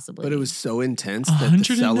 that's possibly. But it was so intense that the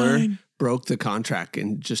seller 109. broke the contract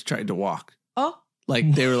and just tried to walk. Oh.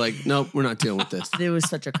 Like they were like, nope, we're not dealing with this. It was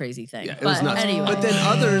such a crazy thing. Yeah, it but was nuts. anyway, But then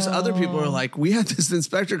other people were like, we had this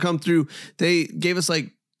inspector come through. They gave us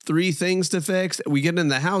like 3 things to fix. We get in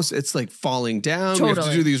the house, it's like falling down. We have to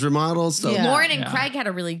Totally. do these remodels. So Yeah. Lauren and Yeah. Craig had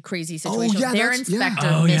a really crazy Oh, situation. yeah, Their that's- yeah. inspector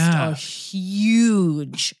Oh, missed yeah. a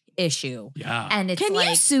huge issue. Yeah. And it's Can like,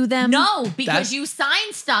 you sue them? no, because That- you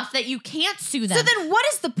sign stuff that you can't sue them. So then what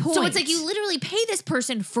is the point? So it's like you literally pay this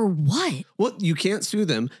person for what? well, you can't sue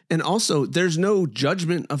them. And also there's no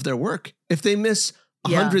judgment of their work. If they miss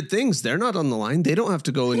 100 things, they're not on the line. They don't have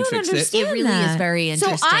to go and don't fix it. understand. It really that. is very So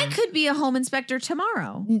interesting. I could be a home inspector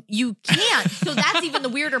tomorrow. You can't. So that's even the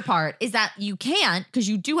weirder part is that you can't because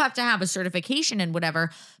you do have to have a certification and whatever.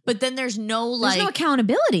 But then there's no like There's no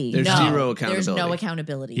accountability. There's no, zero There's no accountability.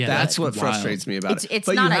 accountability. Yeah, That's what wild. frustrates me about It's- it. it's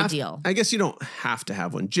But you not have- ideal. I guess you don't have to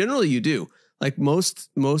have one. Generally, you do. Like most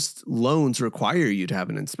loans require you to have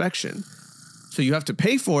an inspection, so you have to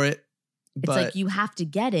pay for it. It's like you have to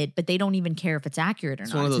get it, but they don't even care if it's accurate or not.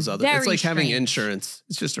 It's one of those other. It's like having insurance.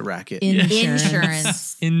 It's just a racket.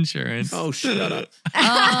 Insurance. Oh, shut up.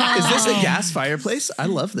 Is this a gas fireplace? I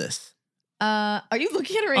love this. Are you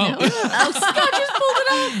looking at it right now? Scott just pulled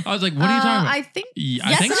it up. I was like, what are you talking about? I think.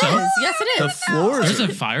 I think so. Yes, it is. The floors. There's a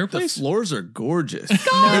fireplace. The floors are gorgeous.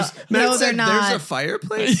 No, they're not. There's a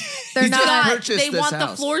fireplace. They're not. They want the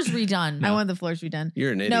floors redone. I want the floors redone.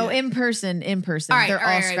 You're an idiot. No, in person. All right, they're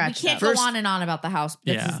all scratched. We can't up. go on and on about the house.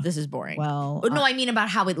 This is boring. Well, no, I mean about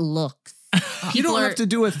how it looks. You don't have to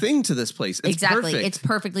do a thing to this place. It's exactly. perfect. It's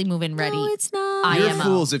perfectly move-in ready. No, it's not. You're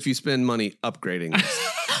fools if you spend money upgrading this.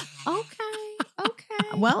 Okay.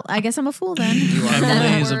 Well, I guess I'm a fool then.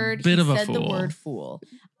 Emily is a bit of a fool. Said the word fool.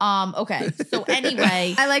 Okay. So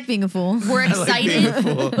anyway, I like being a fool. We're excited,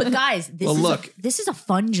 but guys, this is a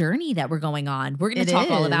fun journey that we're going on. We're going to talk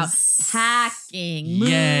all about packing,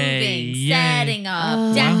 moving, setting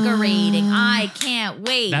up, decorating. I can't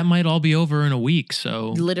wait. That might all be over in a week.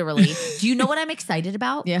 So literally, do you know what I'm excited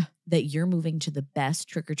about? Yeah. That you're moving to the best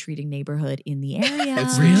trick-or-treating neighborhood in the area.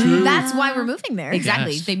 It's really? That's why we're moving there.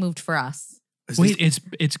 Exactly. Yes. They moved for us. Wait,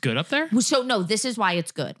 it's good up there? So no, this is why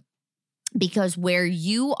it's good. Because where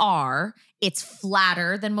you are, it's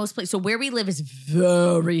flatter than most places. So where we live is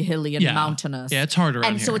very hilly and mountainous. Yeah, it's harder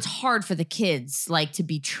around and so it's hard for the kids like to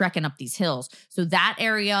be trekking up these hills. So that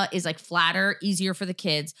area is like flatter, easier for the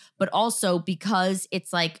kids. But also because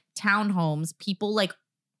it's like townhomes, people like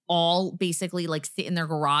all basically like sit in their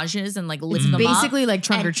garages and like lift them up. Basically like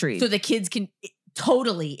trunk or treat. So the kids can...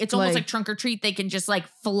 Totally. It's almost like trunk or treat. They can just like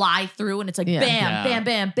fly through and it's like bam,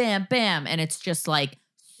 bam, bam, bam. And it's just like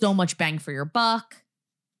so much bang for your buck.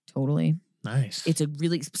 Totally. Nice. It's a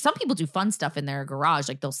really, some people do fun stuff in their garage.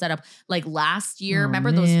 Like they'll set up, like last year,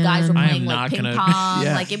 remember those guys were playing like ping pong?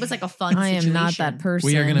 Yeah. Like it was like a fun situation. I am not that person.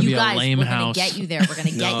 We are going to be a lame we're house. We're going to get you there. We're going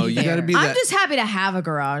to get you there. Gotta be I'm just happy to have a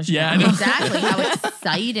garage. Yeah, I know. Exactly. How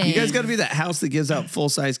exciting. You guys got to be that house that gives out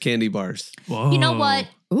full-size candy bars. Whoa. You know what?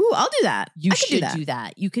 Ooh, I'll do that. You I could should do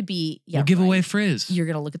that. You could be. Yeah, we'll give away Frizz. You're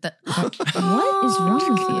gonna look at that. What is wrong with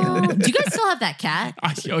you? Do you guys still have that cat?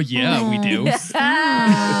 Oh yeah, we do.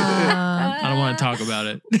 I don't want to talk about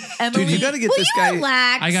it. Emily, dude, you got to get this guy.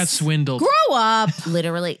 Relax. I got swindled. Grow up.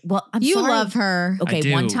 Literally. Well, you sorry. love her. Okay, I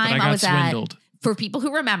do, one time but I got was swindled. For people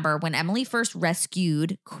who remember, when Emily first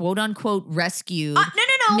rescued, quote unquote, rescued.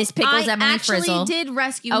 No. Miss Pickles, Emily Frizzle. I actually did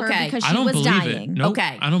rescue her because I she don't was believe dying. it. Nope,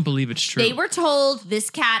 Okay. I don't believe it's true. They were told this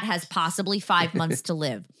cat has possibly 5 months to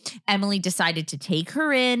live. Emily decided to take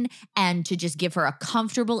her in and to just give her a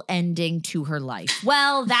comfortable ending to her life.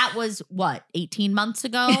 Well, that was what, 18 months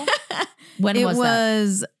ago? When it was that? It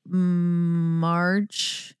was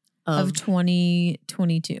March of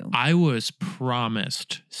 2022. I was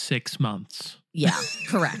promised 6 months. Yeah,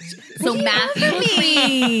 correct. So Matthew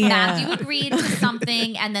agreed to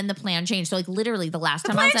something and then the plan changed. So like literally the last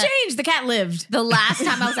time the cat lived. The last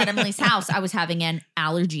time I was at Emily's house, I was having an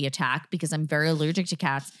allergy attack because I'm very allergic to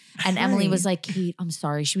cats. And Emily was like, Kate, I'm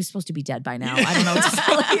sorry. She was supposed to be dead by now. I don't know what to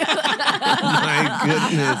tell you. My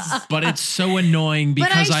goodness. But it's so annoying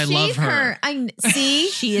because I love her.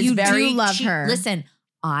 She is do love her. Listen,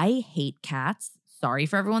 I hate cats. Sorry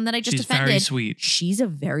for everyone that I just offended. She's very sweet. She's a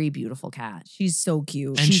very beautiful cat. She's so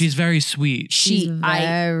cute. And she's very sweet. She's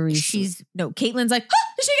very sweet. No, Caitlin's like,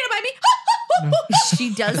 is she gonna bite me?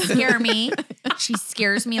 She does scare me. She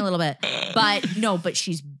scares me a little bit. But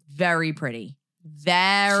she's very pretty.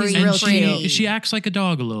 Very pretty. She acts like a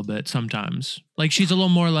dog a little bit sometimes. Like she's a little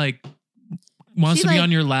more like wants to be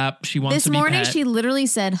on your lap. She wants to be This morning pet. she literally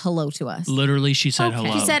said hello to us. Literally she said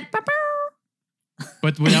hello. She said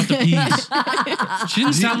but without the P's. She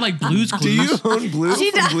didn't sound like Blue's Clues. Do you own Blue?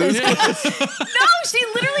 She does. Blue's Clues? No, she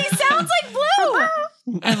literally sounds like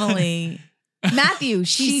Blue. Emily. Matthew,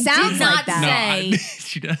 she sounds like that. No,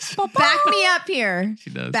 she does. Back me up here.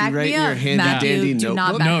 She does. Back Write me your up. handy dandy do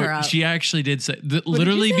not notebook. back her No, up. she actually did say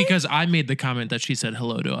literally because I made the comment that she said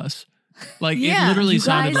hello to us. Like it literally you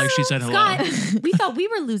sounded guys- like she said hello. Scott, we thought we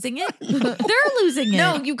were losing it. They're losing it.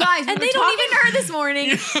 No, you guys, And we they were don't talking to her this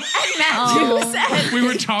morning. And Matthew said, We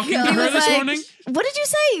were talking to he her was this like, morning. What did you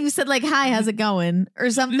say? You said like, hi, how's it going?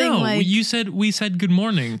 Or something No, like. we said good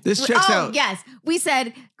morning. This checks out. Yes. We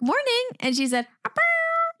said, good morning. And she said,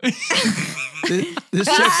 This said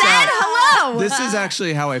checks out. hello. This is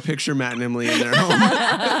actually how I picture Matt and Emily in their home.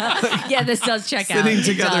 Yeah, this does check out. Sitting It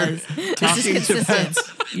together, does. talking to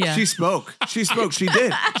pets. Yeah. She spoke. She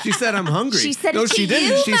did. She said, I'm hungry. She said no, it to she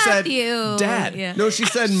didn't. you, She Matthew. said, Dad. Yeah. No, she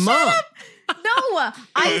said, Mom. No,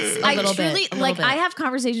 I little bit, truly a little like. bit. I have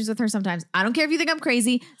conversations with her sometimes. I don't care if you think I'm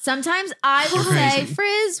crazy. Sometimes I will You're say, crazy.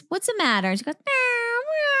 "Frizz, what's the matter?" And she goes,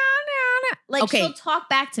 Like, Okay. she'll talk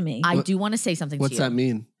back to me. I do want to say something to you. What's that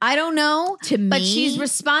mean? I don't know. To me, But she's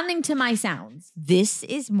responding to my sounds. this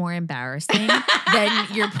is more embarrassing than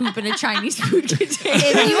you're pooping a Chinese food container.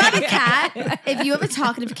 If you have a cat, if you have a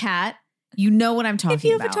talkative cat, you know what I'm talking about. If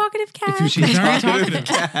you have a talkative cat. She's very talkative.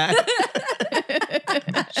 cat.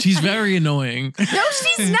 She's very annoying. No,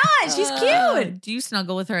 she's not. She's cute. Do you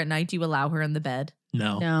snuggle with her at night? Do you allow her in the bed?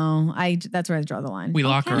 No. No, that's where I draw the line. We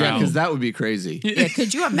lock her Yeah, out. because that would be crazy. Yeah,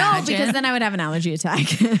 could you No, imagine? because then I would have an allergy attack.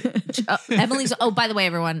 Emily's. Oh, by the way,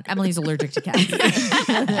 everyone, Emily's allergic to cats.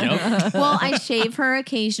 Nope. Well, I shave her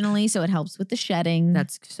occasionally, so it helps with the shedding.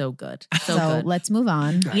 That's so good. So, so good. let's move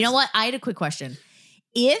on. You know what? I had a quick question.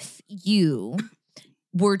 If you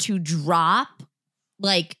were to drop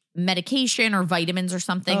like medication or vitamins or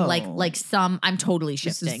something, like some, I'm totally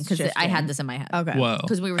This is shifting because I shifting. had this in my head. Okay. Whoa.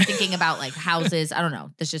 Because we were thinking about like houses. I don't know.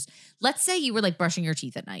 That's just, let's say you were like brushing your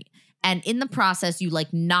teeth at night. And in the process, you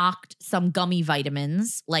like knocked some gummy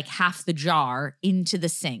vitamins, like half the jar, into the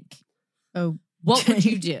sink. Oh, What would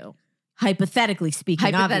you do? hypothetically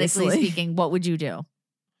speaking, Hypothetically obviously, speaking, what would you do?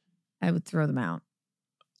 I would throw them out.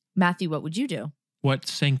 Matthew, what would you do? What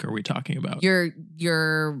sink are we talking about?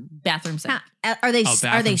 Your bathroom sink. Are they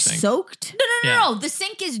bathroom sink. soaked? No. Yeah. The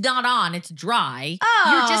sink is not on. It's dry. Oh.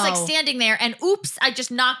 You're just like standing there and oops, I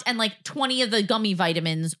just knocked and like 20 of the gummy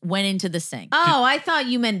vitamins went into the sink. Oh, I thought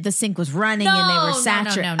you meant the sink was running and they were No,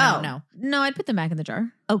 saturated. no. No, I'd put them back in the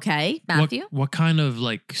jar. Okay, Matthew. What kind of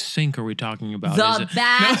like sink are we talking about? The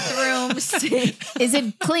bathroom sink. Is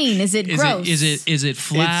it clean? Is it Is gross? it It's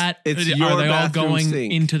flat? Are your they all bathroom going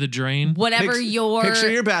sink. into the drain? Whatever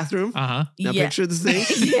Picture your bathroom. Uh-huh. Now Yeah. picture the sink.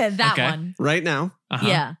 Yeah, that Okay. one. Right now, Uh-huh.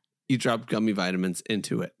 Yeah. you drop gummy vitamins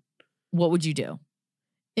into it. What would you do?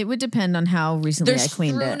 It would depend on how recently They're I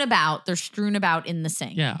cleaned strewn it. about. They're strewn about in the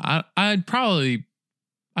sink. Yeah, I'd probably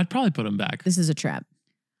put them back. This is a trap.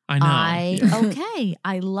 I know. Okay.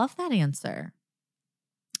 I love that answer.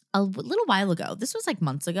 A little while ago. This was like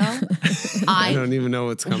months ago. I don't even know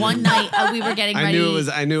what's coming. One night we were getting ready.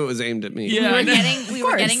 I knew it was aimed at me. Yeah. We were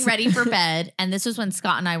course. getting ready for bed, and this was when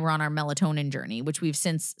Scott and I were on our melatonin journey, which we've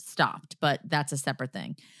since stopped, but that's a separate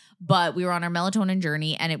thing. But we were on our melatonin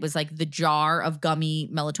journey, and it was like the jar of gummy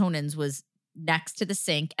melatonins was next to the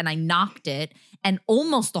sink, and I knocked it, and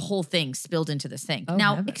almost the whole thing spilled into the sink. Oh,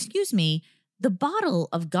 now, heaven. excuse me, the bottle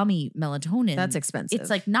of gummy melatonin, That's expensive. it's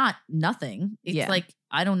like not nothing. It's Yeah. like,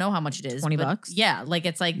 I don't know how much it is. $20 but bucks? Yeah, like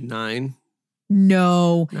it's like $9.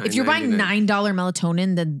 No. If you're buying $9.99. $9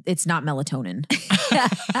 melatonin, then it's not melatonin.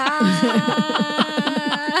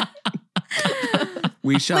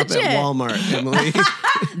 We shop Legit. at Walmart, Emily.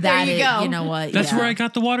 that you is- go. You know what? That's yeah. where I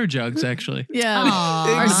got the water jugs, actually. Yeah.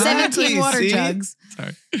 Aw. Our Exactly, 17 water see? jugs.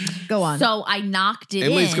 Sorry. Go on. So I knocked it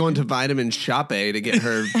Emily's in. going to Vitamin Shop to get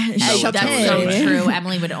her Oh, Shop that's A. so melatonin. true.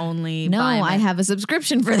 Emily would only no, buy I have a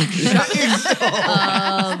subscription for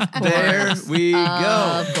that. Of course. There we go.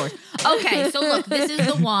 Of course. Okay, so look, this is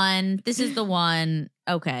the one.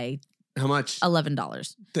 Okay, How much?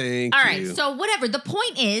 $11. Thank All you. right, so whatever. The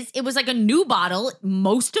point is, it was like a new bottle.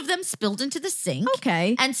 Most of them spilled into the sink.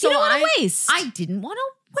 Okay. And so you don't want I- to waste. I didn't want to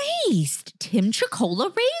waste. Tim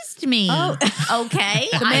Chicola raised me. Oh. Okay.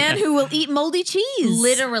 the man who will eat moldy cheese.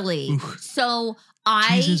 Literally. So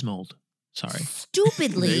Cheese is mold. Sorry. There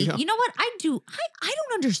stupidly, you go. you know what? I don't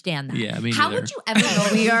understand that. Yeah, me How neither. would you ever know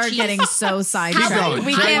We blue are cheese? getting so Keep sidetracked. going.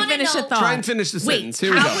 We I can't wanna finish know- a thought. Try and finish the Wait, sentence.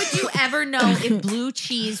 Here we how go. would you ever know if blue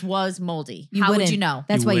cheese was moldy? You How would wouldn't. you know?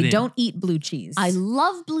 That's You why you wouldn't. don't eat blue cheese. I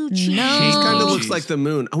love blue cheese. No. Cheese kind of Oh. looks like the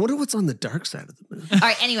moon. I wonder what's on the dark side of the moon. All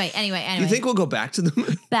right. Anyway. Do you think we'll go back to the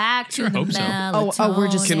moon? Back to Sure the hope so. Oh, we're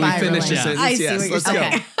just Can we finish the spiraling. sentence? I see Yes, what you're let's go.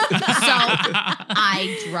 saying. So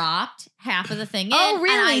I dropped half of the thing in. Oh, and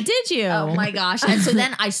really? I- Did you? Oh my gosh. And so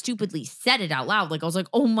then I stupidly said it out loud. Like I was like,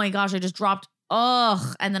 oh my gosh, I just dropped.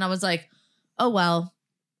 Ugh. And then I was like, oh well.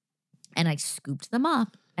 And I scooped them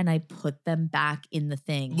up and I put them back in the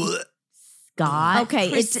thing. Scott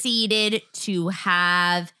proceeded to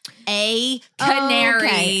have a canary.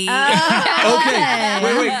 Okay. Okay,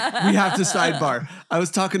 wait. We have to sidebar. I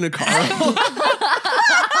was talking to Carl.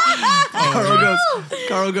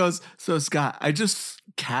 Carl goes, so Scott, I just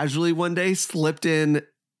casually one day slipped in,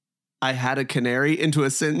 I had a canary into a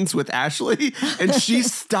sentence with Ashley, and she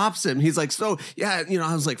stops him. He's like, so yeah,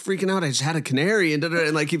 I was like freaking out. I just had a canary and da-da-da,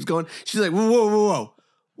 and like keeps going. She's like, whoa.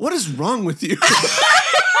 What is wrong with you?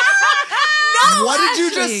 What did you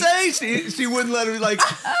just say? She wouldn't let her, like,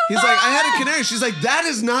 he's like, I had a canary. She's like, that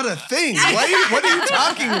is not a thing. What are you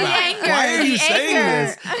talking about? anger, Why are you the saying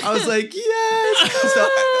anger. this? I was like, yes. So,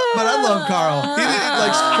 but I love Carl. He did,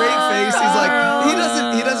 like, straight face. He's like,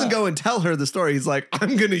 he doesn't go and tell her the story. He's like,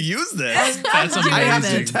 I'm going to use this. That's amazing. I have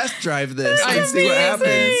to test drive this and see what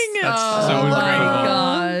happens. That's so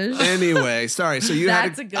incredible. Gosh. Anyway, sorry. So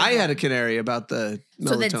I had a canary about the melatonin.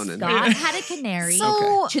 So then Scott had a canary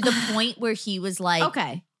to the point where he was like,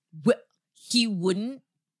 okay, he wouldn't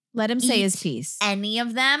let him say his piece. Any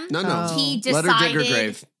of them. No. He decided let her dig her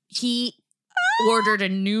grave. He ordered a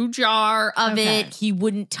new jar of it. He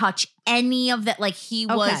wouldn't touch any of that. Like he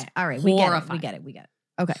was all right. horrified. We get it.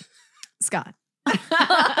 Okay. Scott.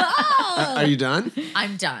 Are you done?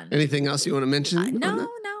 I'm done. Anything else you want to mention? No.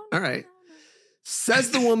 All right. Says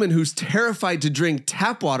the woman who's terrified to drink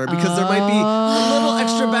tap water because there might be a little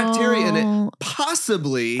extra bacteria in it.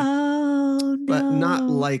 Possibly, but not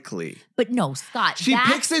likely. But no, Scott. She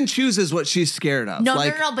picks and chooses what she's scared of. No.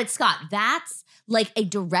 But Scott, that's like a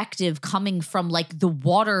directive coming from like the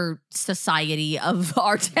Water Society of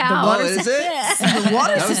our town. Is it? The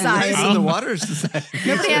Water Society. Nice. The Water Society.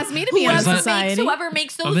 Nobody asked me to be on society. Whoever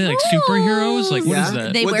makes those Are they like superheroes? Like, what is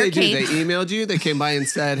that? They wear capes. They emailed you. They came by and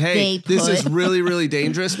said, hey, this is really, really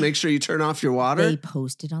dangerous. Make sure you turn off your water. They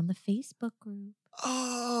posted on the Facebook group.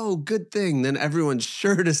 Oh, good thing. Then everyone's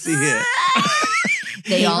sure to see it.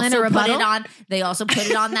 They also put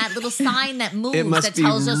it on that little sign that moves that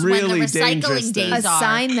tells us when the recycling days are. A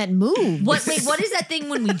sign that moves. What is that thing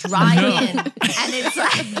when we drive in? And it's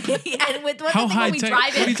like, How high tech?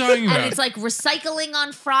 What are you talking about? And it's like recycling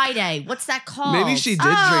on Friday. What's that called? Maybe she did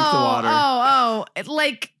drink the water.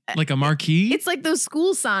 Like a marquee? It's like those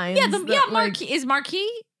school signs. Marquee. Is marquee?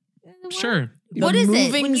 Sure. What is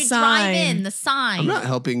it when you sign. drive in? The sign. I'm not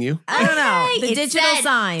helping you. I don't know. The digital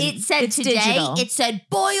sign. It said it's today. Digital. It said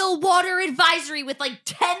boil water advisory with like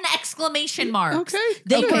 10 exclamation marks. Okay.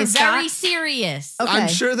 They were very serious. Okay. I'm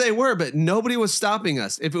sure they were, but nobody was stopping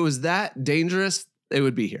us. If it was that dangerous, they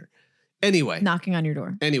would be here. Anyway. Knocking on your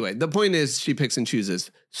door. Anyway, the point is she picks and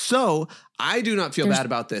chooses. So I do not feel bad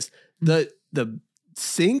about this. The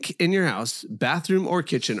sink in your house, bathroom or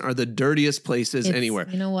kitchen, are the dirtiest places anywhere.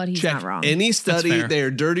 You know what? He's Check not wrong. any study, they are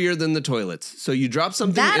dirtier than the toilets. So you drop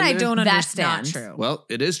something that in I there, don't understand. That's not true. Well,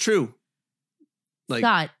 it is true. Like,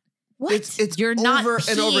 Scott, what? It's You're over not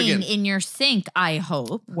and over again. peeing in your sink, I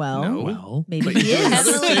hope. Well, maybe but he is.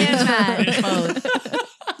 Emily and Matt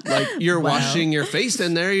both. Like you're washing your face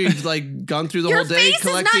in there. You've like gone through the Your whole day face is not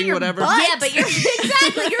collecting your whatever. butt. Yeah, but you're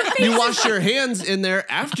exactly your face. You wash your hands in there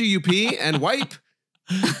after you pee and wipe.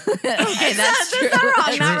 Okay, that's true.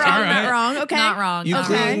 Not wrong. Okay. Not wrong. You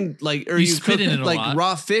clean you spit cook in it a like lot.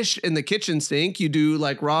 raw fish in the kitchen sink. You do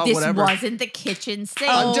like raw This whatever. wasn't the kitchen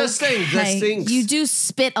sink. I'm just saying the sinks. You do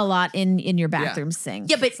spit a lot in your bathroom sink.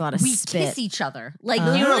 Yeah, but it's a lot of we spit. kiss each other. Like,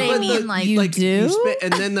 Oh. you know what I but mean? Like, you do? you spit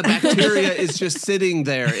and then the bacteria is just sitting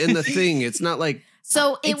there in the thing. It's not like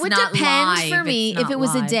So it It's would not depend live. for me. It's If not it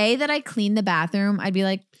was a live. day that I cleaned the bathroom, I'd be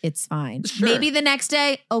like, it's fine. Sure. Maybe the next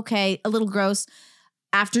day, okay, a little gross.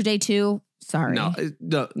 After day 2, sorry. no.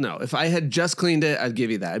 If I had just cleaned it, I'd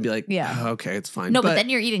give you that. I'd be like, Yeah. oh, okay, it's fine. no, but then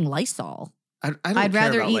you're eating Lysol. I don't I'd care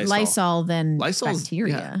rather about eat Lysol than Lysol's-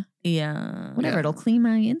 bacteria. Yeah. Whatever, Yeah. it'll clean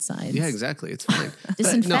my insides. Yeah, exactly. It's fine. But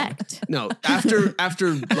Disinfect. No,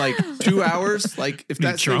 after like 2 hours, like if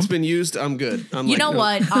that Trump? thing's been used, I'm good. I'm You like, know no,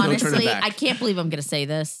 what? no turning Honestly, back. I can't believe I'm going to say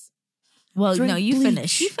this. Well, Drink no, you bleach.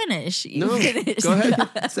 finish. You finish. You No, finish. go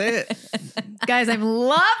ahead. Say it. Guys, I'm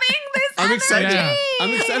loving this I'm excited. Yeah.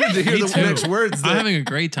 I'm excited to hear Me the too. next words. I'm having a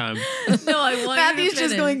great time. No, I want Matthew's you to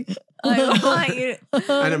just finish. going, I want you.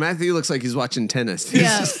 I know Matthew looks like he's watching tennis.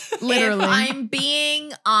 yeah, literally. If I'm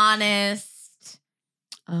being honest,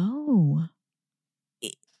 oh.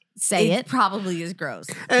 Say it. probably is gross.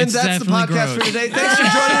 And It's that's the definitely podcast for gross. today. Thanks for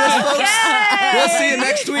joining us, folks. Yay! We'll see you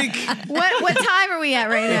next week. What time are we at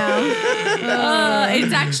right now?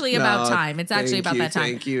 It's actually about No, time. It's actually thank about you, that time.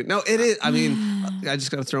 Thank you. No, it is. I mean, I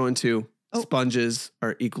just got to throw in too. Sponges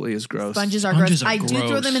are equally as gross. Sponges are Sponges gross. are I do throw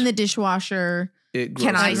gross. them in the dishwasher. It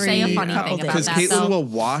Can I grosses say a me funny out. thing about Because that, Caitlin though? will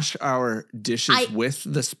wash our dishes with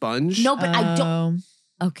the sponge. No, but I don't.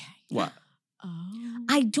 Okay. What?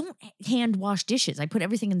 I don't hand wash dishes. I put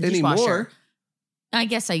everything in the dishwasher. Anymore? I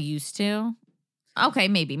guess I used to. Okay,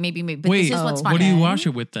 maybe. But Wait, this is what's Oh, what do you funny. wash it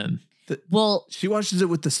with then? Well, She washes it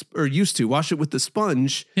with or used to wash it with the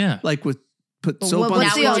sponge, Yeah. like put But soap on the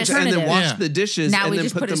what's the sponge and then alternative? wash Yeah. the dishes now and we then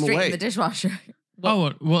just put put it them straight away. in the dishwasher.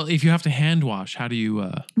 Oh, well, if you have to hand wash, how do you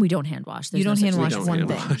We don't hand wash. There's You don't no hand such wash thing. one hand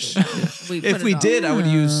thing. wash. We If put we it did, all- I would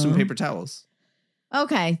use some paper towels.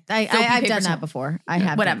 Okay. I've done that before. I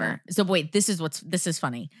have. Whatever. So wait, this is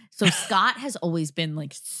funny. So Scott has always been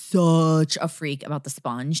like such a freak about the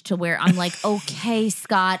sponge to where I'm like, okay,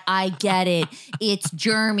 Scott, I get it. It's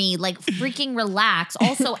germy. Like freaking relax.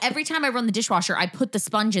 Also, every time I run the dishwasher, I put the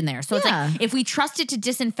sponge in there. So it's like, if we trust it to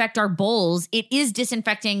disinfect our bowls, it is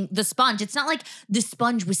disinfecting the sponge. It's not like the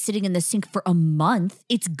sponge was sitting in the sink for a month.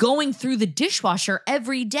 It's going through the dishwasher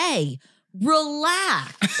every day.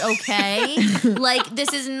 Relax, okay? Like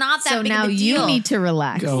this is not that big of a deal. So now you need to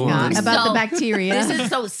relax about the bacteria.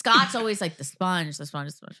 So Scott's always like the sponge.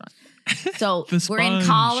 So we're in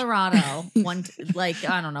Colorado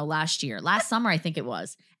I don't know, last summer I think it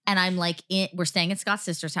was. And I'm like, we're staying at Scott's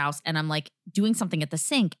sister's house and I'm like doing something at the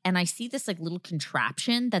sink and I see this like little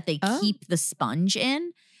contraption that they keep the sponge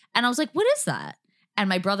in. And I was like, what is that? And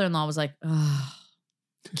my brother-in-law was like, oh,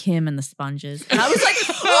 Kim and the sponges. And I was like,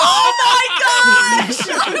 oh my gosh.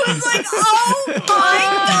 I was like, oh my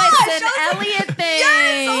gosh. It's an Elliot thing.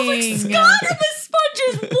 Yes. I was like, Scott and the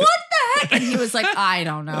sponges. What the heck? And he was like, I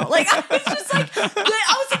don't know. Like, I was just like, I was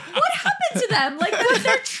like, what happened to them? Like,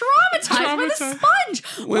 they're traumatized with a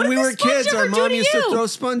sponge. When we were kids, our mom used to throw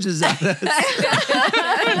sponges at us.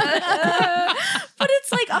 But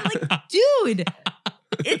it's like, I'm like, dude,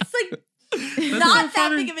 it's like not that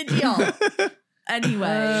big of a deal. Anyway.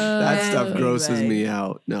 That stuff grosses me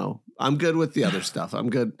out. No, I'm good with the other stuff. I'm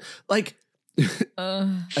good. Like,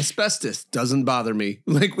 asbestos doesn't bother me.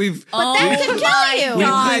 Like But that can kill you. We've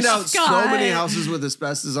cleaned out so many houses with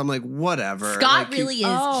asbestos. I'm like, whatever. Scott like, really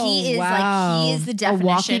is. He is like, he is the definition. A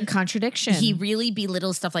walking contradiction. He really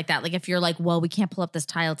belittles stuff like that. Like if you're like, well, we can't pull up this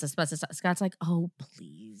tile. It's asbestos. Scott's like, oh,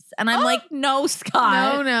 please. And I'm like, no,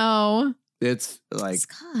 Scott. No. It's like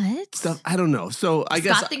Scott stuff. I don't know. So I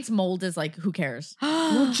guess Scott thinks mold is like, who cares?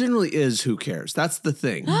 Well, generally is who cares. That's the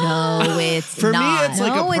thing. No, it's for not. me. It's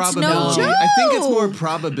like a probability. I think it's more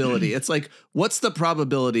probability. It's like, what's the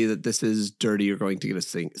probability that this is dirty? You're going to get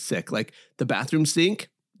sick. Like the bathroom sink,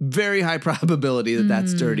 very high probability that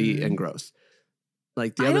that's dirty and gross.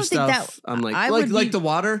 Like the other stuff, I'm like the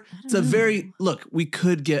water. It's a very we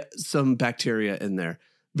could get some bacteria in there.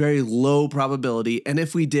 Very low probability. And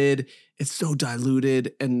if we did, it's so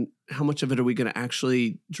diluted. And how much of it are we going to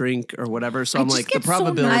actually drink or whatever? So I'm like, the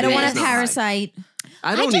probability. I don't want a parasite.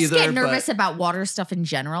 I don't just get nervous about water stuff in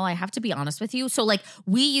general. I have to be honest with you. So like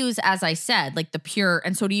we use, as I said, like the pure,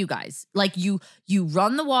 and so do you guys. Like you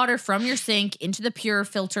run the water from your sink into the pure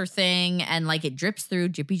filter thing and like it drips through,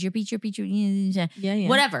 drippy,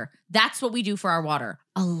 whatever. That's what we do for our water.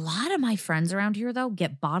 A lot of my friends around here though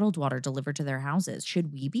get bottled water delivered to their houses.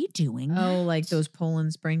 Should we be doing that? Oh, like those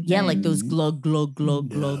Poland Spring things? Yeah, like those glug, glug, glug,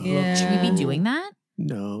 glug, glug. Should we be doing that?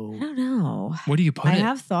 No. I don't know. What do you put I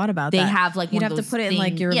have thought about that. They have like you'd have to put it in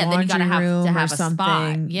like your laundry then you gotta room to have or a something.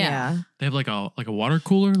 Spot. Yeah. They have like a water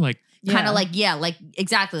cooler, like kind of like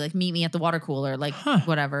exactly like meet me at the water cooler, like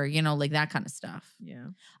whatever, like that kind of stuff. Yeah.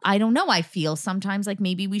 I don't know. I feel sometimes like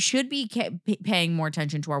maybe we should be paying more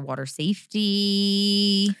attention to our water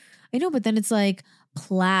safety. I know, but then it's like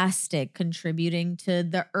plastic contributing to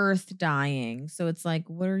the earth dying. So it's like,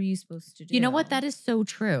 what are you supposed to do? You know what? That is so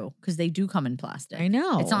true because they do come in plastic. I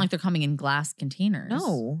know. It's not like they're coming in glass containers.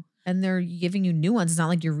 No. And they're giving you new ones. It's not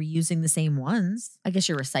like you're reusing the same ones. I guess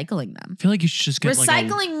you're recycling them. I feel like you should just get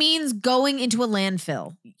recycling means going into a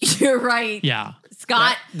landfill. You're right. Yeah.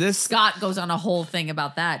 Scott goes on a whole thing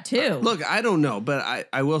about that too. Look, I don't know, but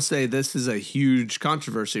I will say this is a huge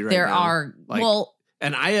controversy right now. There are,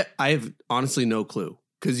 and I have honestly no clue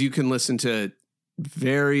because you can listen to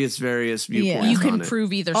various viewpoints. You can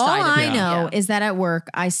prove either side. All I know is that at work,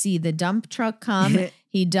 I see the dump truck come.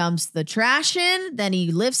 He dumps the trash in, then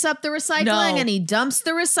he lifts up the recycling and he dumps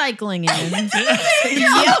the recycling in.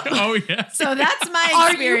 Yep. Oh, yeah. So that's my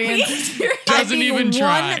experience. Doesn't even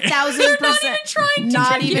try. 1,000%.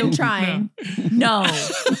 Not even trying. No.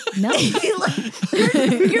 No. They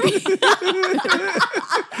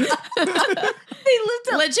lived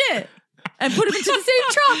up. Legit. And put him into the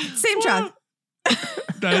same truck.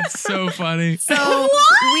 That's so funny. So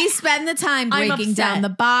we spend the time breaking down the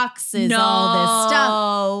boxes, all this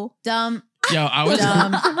stuff. Dumb. Yo, I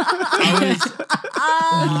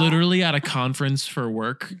was literally at a conference for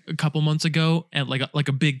work a couple months ago at like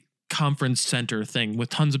a big conference center thing with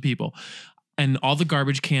tons of people, and all the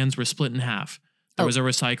garbage cans were split in half. There was a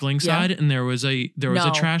recycling side and there was a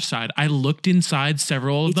trash side. I looked inside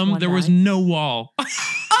several of them. There was no wall.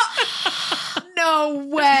 No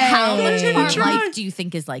way. How much of our life do you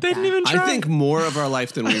think is like that? I think more of our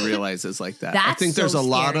life than we realize is like that. I think there's a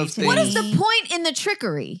lot of things. What is the point in the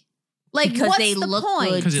trickery? Like, because what's they the look point?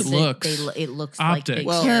 good. Because it looks it looks optics. like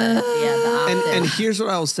Well, the optics. And here's what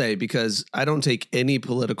I'll say, because I don't take any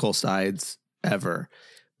political sides ever.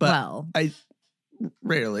 But well, I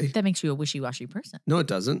rarely. that makes you a wishy-washy person. No, it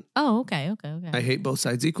doesn't. Oh, okay. I hate both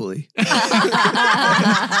sides equally. Correct.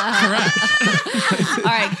 All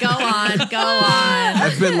right, go on.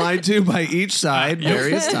 I've been lied to by each side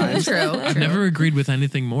various times. True. I've never agreed with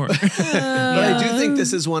anything more. But I do think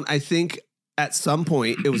this is one, I think at some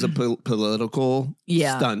point it was a political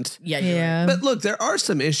stunt. Yeah, you're right. But look, there are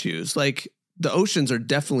some issues. Like the oceans are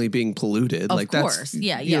definitely being polluted. Of like course. that's,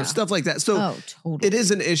 Yeah, you know, stuff like that. So totally. it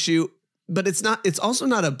is an issue, but it's also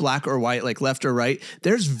not a black or white, like left or right.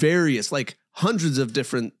 There's various, like hundreds of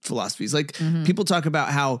different philosophies. Like people talk about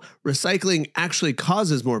how recycling actually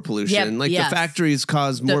causes more pollution. The factories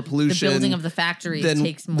cause more pollution. The building of the factories than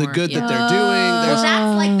takes more. the good that they're doing. Well,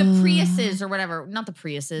 that's like the Priuses or whatever. Not the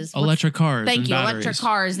Priuses. Electric cars. Thank and you. batteries. Electric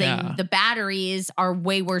cars. Yeah. The batteries are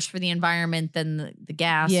way worse for the environment than the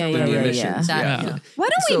gas. Yeah, or yeah, whatever. the yeah, emissions. That- Yeah. Why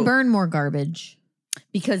don't So- we burn more garbage?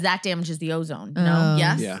 Because that damages the ozone. No? Oh.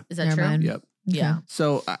 Yes? Yeah. Is that Never true? mind. Yep. Yeah.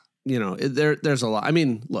 So, there's a lot. I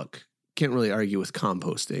mean, look, can't really argue with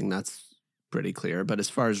composting. That's pretty clear. But as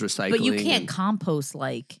far as recycling. But you can't and compost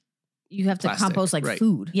like, You have to Plastic, compost like right.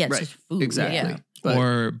 food. yeah, it's Right. just food. Exactly. Yeah. But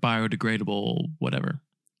Or biodegradable, whatever.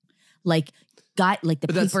 Like the But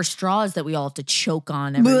that's- paper straws that we all have to choke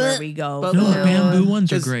on everywhere we go. But No, look, bamboo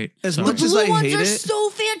ones are as- great. as Sorry. much the as blue I ones hate are it- so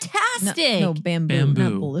fantastic. No, bamboo, Bamboo.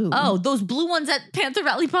 not blue. Oh, those blue ones at Panther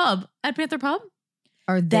Valley Pub. At Panther Pub?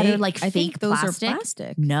 are that they are like I think fake those plastic? are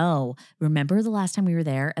plastic. No. Remember the last time we were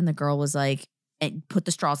there and the girl was like, and put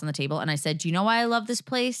the straws on the table. And I said, do you know why I love this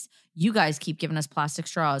place? You guys keep giving us plastic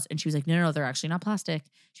straws. And she was like, no, they're actually not plastic.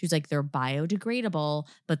 She was like, they're biodegradable,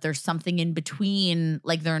 but there's something in between.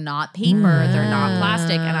 Like they're not paper, they're not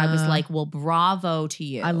plastic. And I was like, well, bravo to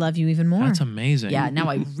you. I love you even more. That's amazing. Yeah, now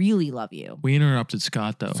I really love you. We interrupted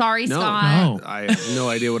Scott, though. Sorry, No, Scott. No. I have no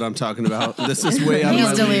idea what I'm talking about. This is way out of He's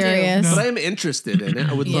my league. delirious. But I am interested in it.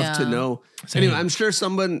 I would love to Yeah. know. Same. Anyway, I'm sure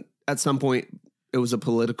someone at some point, it was a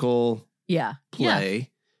political Yeah.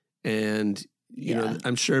 play. And, you know,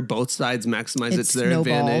 I'm sure both sides maximize it It's to their snowballed.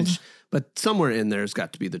 advantage. But somewhere in there's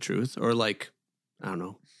got to be the truth. Or like, I don't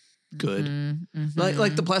know, good.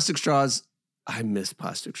 Like the plastic straws. I miss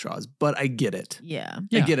plastic straws, but I get it. Yeah.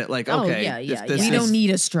 I get it. Like, Oh, okay. yeah, yeah, if this yeah. We is- don't need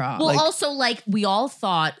a straw. Well, Like- also, like, we all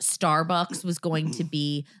thought Starbucks was going to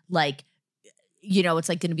be like, you know, it's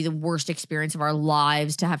like going to be the worst experience of our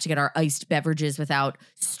lives to have to get our iced beverages without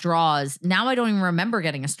straws. Now I don't even remember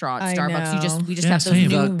getting a straw at I Starbucks. know. We just Yeah, have those same.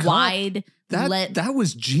 new The cup, wide that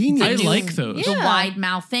was genius. I like those. the Yeah. wide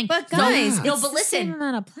mouth thing. but So- guys, no, it's but the same listen,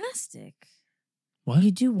 amount of plastic. What?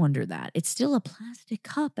 you do wonder that it's still a plastic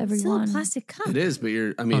cup. It's still Everyone, a plastic cup. It is, but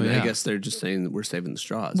I guess they're just saying that we're saving the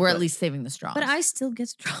straws. we're but- at least saving the straws. But I still get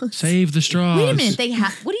straws. Save the straws. wait a minute. They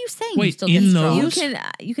have. What are you saying? Wait, you still get in straws? those?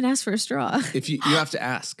 You can ask for a straw. If you have to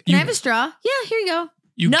ask. Can You- I have a straw? Yeah, here you go.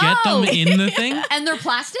 You No. get them in the thing? and they're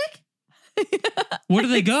plastic. Where do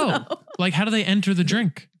they go? Like, how do they enter the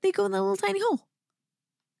drink? They go in that little tiny hole.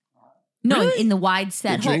 No, Really? in the wide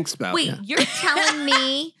set The hole. drink spout, Wait, yeah. you're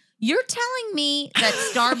telling me that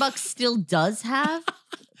Starbucks still does have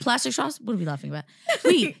plastic straws? What are we laughing about?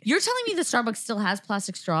 Wait, you're telling me that Starbucks still has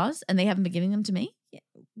plastic straws and they haven't been giving them to me?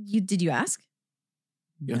 Did you ask?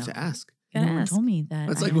 You have to ask. Gotta No one ask. told me that.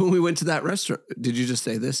 That's I like don't- when we went to that restaurant. Did you just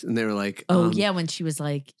say this? And they were like, Oh yeah, when she was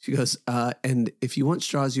like, She goes, and if you want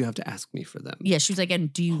straws, you have to ask me for them. yeah, she was like,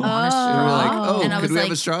 and do you want a And straw? we're like, oh, And I could was we have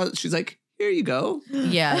like- a straw? She's like, here you go.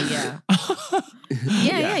 Yeah.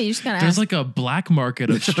 Yeah, you just gotta There's ask. like a black market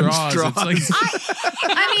of straws. It's like,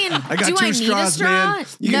 I mean, I got do two I need straws, a straw? man.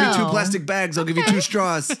 You give me two No. plastic bags, I'll give you two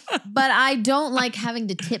straws. But I don't like having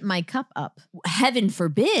to tip my cup up. Heaven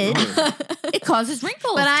forbid, it causes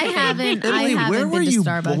wrinkles. But I haven't. Emily, I haven't where been were to you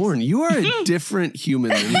Starbucks. born? You are a different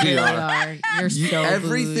human than we You are. are. You're so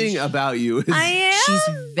Everything bougie. about you is I am.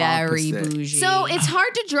 She's very Opposite. bougie. So it's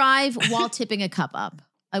hard to drive while tipping a cup up.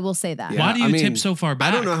 I will say that. Yeah. why do you I mean, tip so far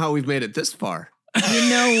back? I don't know how we've made it this far. You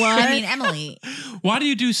know what? I mean, Emily. Why do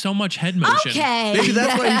you do so much head motion? Okay. Maybe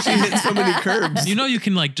that's why she hit so many curbs. You know you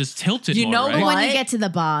can like just tilt it You more, know right? what? when you get to the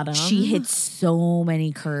bottom, She hits so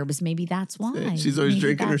many curbs. Maybe that's why. She's always Maybe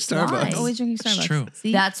drinking her that's Starbucks. why. always drinking Starbucks. true.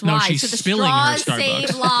 See? That's No, why. she's so the spilling her straws save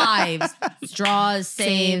Starbucks. lives. Straws save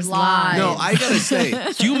Saves lives. No, I gotta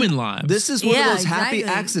say, Human lives. this is one Yeah, of those happy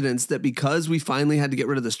exactly. accidents that because we finally had to get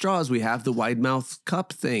rid of the straws, we have the wide mouth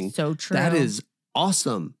cup thing. So true. That is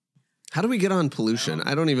awesome. How do we get on pollution?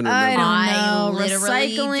 I don't even remember. I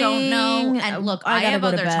literally Recycling. don't know. And look, I have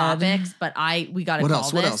other topics, but we got to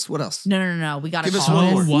call this. What else? No. We got to Give us call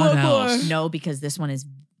one this. more. What else? No, because this one is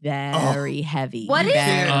very heavy. What is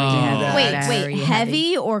very it? very Wait,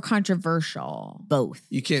 heavy or controversial? Both.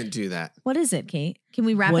 You can't do that. What is it, Kate? Can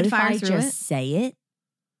we What rapid if fire I through just it? say it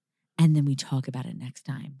and then we talk about it next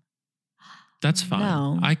time? That's fine.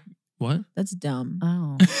 No. What? That's dumb.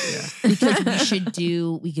 Oh, Yeah. because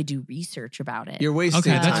we could do research about it. You're wasting Okay,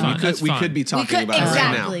 time. that's fine. We could be talking about it right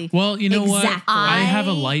exactly. now. Well, you know what? Exactly. I have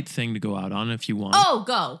a light thing to go out on if you want. Oh,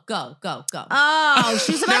 go. Oh,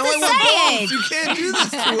 she was about Now I to want say both. it. You can't do this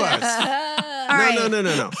to us. All right.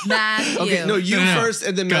 No. Matthew. Okay, no, you No. first,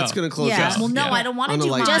 and then Go. Matt's going to close Yeah. us. Well, no, Yeah. I don't want On to the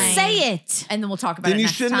do light mine. Just say it. And then we'll talk about Then it you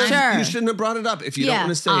next shouldn't time. have. Sure. You shouldn't have brought it up if you Yeah. don't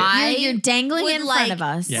want to say it. You're dangling would in front of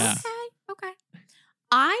us. Yeah. Okay.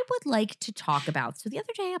 I would like to talk about. So the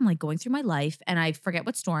other day, I'm like going through my life, and I forget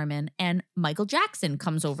what store I'm in, and Michael Jackson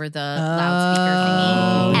comes over the loudspeaker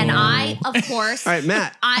thingy, and I, of course, All right,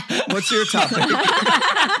 Matt. What's your topic?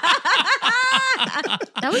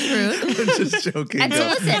 that was rude. I'm just joking. And so Go.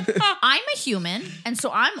 listen, I'm a human, and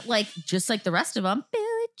so I'm like just like the rest of them,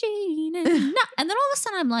 Billie Jean, and then all of a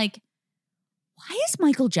sudden I'm like, why is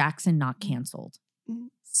Michael Jackson not canceled?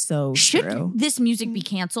 So Should true. this music be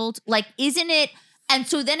canceled? Like, isn't it? And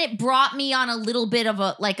so then it brought me on a little bit of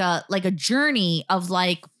a journey of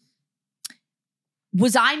like,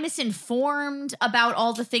 was I misinformed about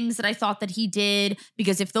all the things that I thought that he did?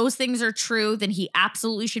 Because if those things are true, then he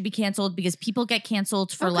absolutely should be canceled because people get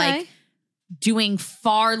canceled for like doing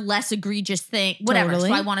far less egregious things, whatever. Totally.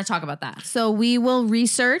 So I want to talk about that. So we will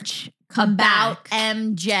research. Come About back.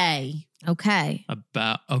 MJ. Okay,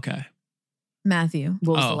 Okay. Matthew.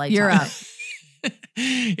 What was the Oh. light You're topic? up.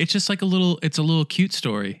 It's just like a little cute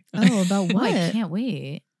story. Oh, about Oh, what? I can't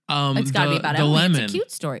wait. It's It's got to be about the Emily. lemon. It's a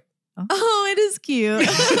cute story. Oh, it is cute.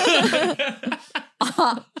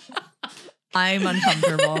 I'm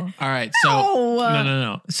uncomfortable. All right. So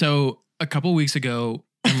no. So a couple weeks ago,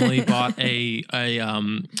 Emily bought a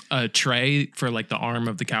tray for like the arm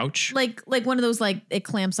of the couch. Like one of those, like it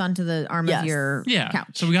clamps onto the arm of your couch.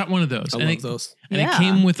 So we got one of those. I love those. And it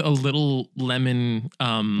came with a little lemon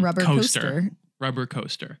Rubber coaster. Rubber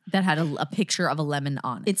coaster. That had a picture of a lemon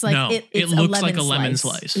on it. It's like No, it's it looks like a lemon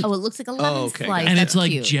slice. Oh, it looks like a lemon okay. slice. And That's it's like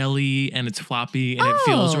cute. jelly and it's floppy and it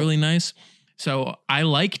feels really nice. So I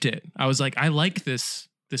liked it. I was like, I like this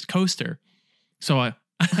coaster. So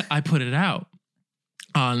I put it out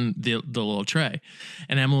on the little tray,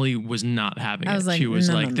 and Emily was not having it. I was like, she was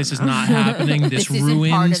no, like, no, this no, is no. not happening. This isn't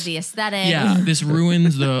ruins part of the aesthetic. Yeah, this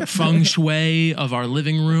ruins the feng shui of our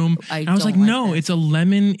living room. I was like, don't like no, this. it's a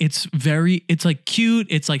lemon. It's like cute.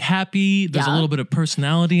 It's like happy. There's a Yeah. little bit of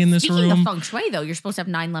personality in this Speaking room. of feng shui, though, you're supposed to have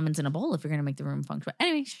 9 lemons in a bowl if you're going to make the room feng shui.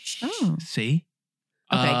 Anyway, Oh, See?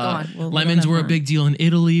 Okay, go on. Well, we Lemons don't were have a big deal in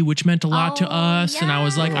Italy, which meant a lot to Oh, us. And I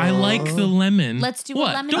was like, I like the lemon. Let's do a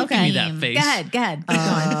what? lemon Don't give me that theme. face. Go ahead.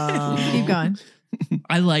 Keep going.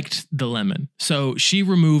 I liked the lemon. So she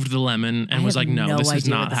removed the lemon and I was have like, no, this is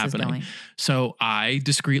idea where not this happening. going. So I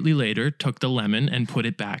discreetly later took the lemon and put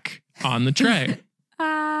it back on the tray.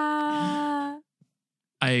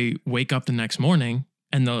 I wake up the next morning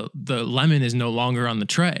and the lemon is no longer on the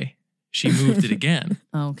tray. She moved it again.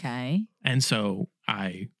 Okay. And so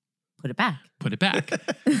I Put it back. put it back.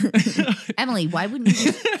 Emily, why wouldn't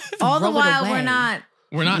you just All the throw it while, away? we're not.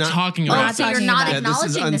 We're not Not- talking Oh, about So talking you're not about- Yeah, this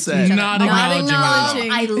is acknowledging this to unsaid. each other. Not No,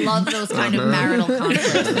 acknowledging I love those kind of marital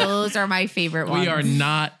conflicts. Those are my favorite ones. We are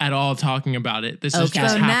not at all talking about it. This is Okay.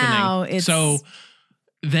 just So happening. now it's- So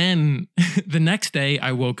then the next day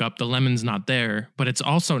I woke up, the lemon's not there, but it's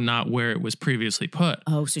also not where it was previously put.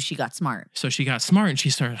 Oh, so she got smart. So she got smart and she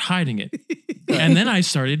started hiding it. And then I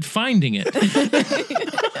started finding it.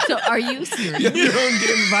 So are you serious? You have your own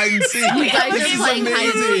game of hide and seek. You guys This are is playing hide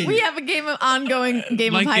and amazing. We have an ongoing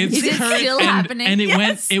game Like of hide and it's Is it seek. current still and, happening? and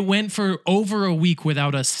Yes. it went for over a week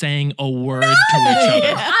without us saying a word to each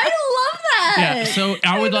other. I love that. Yeah, so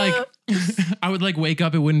I would I would like wake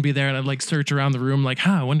up, it wouldn't be there, and I'd like search around the room, like,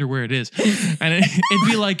 I wonder where it is, and it'd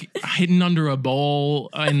be like hidden under a bowl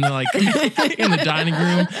in the in the dining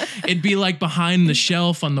room. It'd be like behind the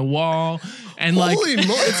shelf on the wall, and like Holy moly!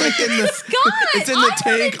 It's like in the Scott, it's in the I wanna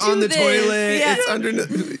tank on do the this. toilet. Yeah. It's under.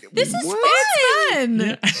 This is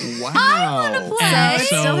Fun. Wow. Play. And It's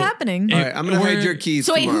so still happening. it- All right, I'm gonna hide we're- your keys.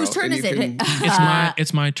 So wait, tomorrow, whose turn and is you it? can-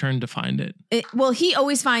 it's my turn to find it. Well, he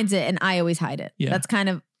always finds it, and I always hide it. Yeah. That's kind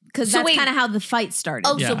of because that's kind of how the fight started.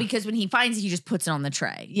 Oh, so because when he finds it, he just puts it on the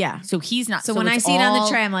tray. Yeah. So he's not. So when I see it on the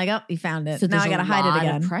tray, I'm like, oh, he found it. So now I got to hide it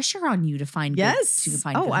again. Pressure on you to find. Yes. Good, to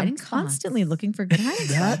find good I'm constantly looking for good hiding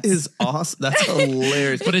spots. That is awesome. That's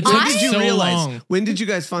hilarious. But it took so long. When did you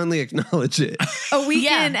guys finally acknowledge it? A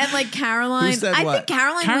weekend, and like Caroline. Who said I what? think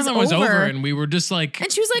Caroline was over, and we were just like,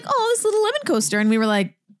 and she was like, oh, this little lemon coaster, and we were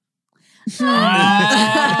like. And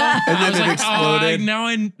then it exploded.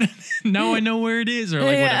 Now I know where it is, or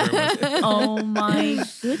like whatever it was. Oh my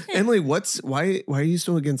goodness. Emily, why are you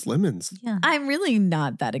so against lemons? Yeah. I'm really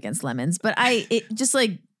not that against lemons, but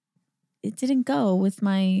it didn't go with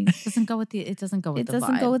my. It doesn't go with the It's such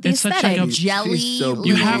aesthetic. like a jelly. So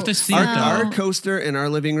you have to see our coaster in our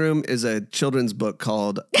living room is a children's book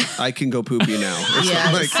called "I Can Go Poopy Now."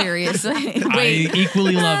 Yeah, seriously. I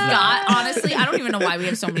equally love that. Scott, honestly, I don't even know why we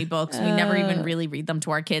have so many books. We never even really read them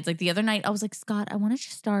to our kids. Like the other night, I was like, Scott, I want to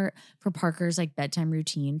just start for Parker's like bedtime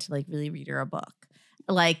routine to like really read her a book.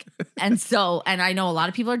 Like, and I know a lot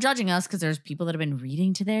of people are judging us because there's people that have been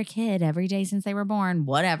reading to their kid every day since they were born,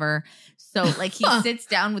 whatever. So like he sits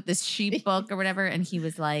down with this sheep book or whatever, and he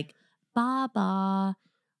was like, Baba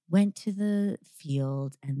went to the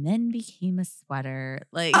field and then became a sweater.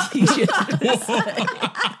 Like, he just was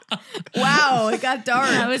wow, it got dark.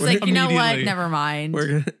 I was like, you know what? Never mind.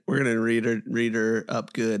 We're gonna read her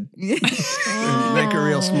up good. Make her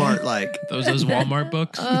real smart. Like those Walmart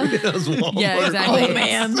books. Those Walmart Yeah, exactly. Oh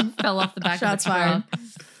man, fell off the back. Shots of the fired.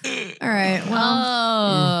 All right.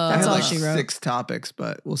 Well, that's all like she wrote. 6 topics,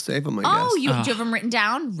 but we'll save them. I guess. Oh, do you have them written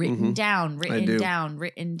down? Written down. I do.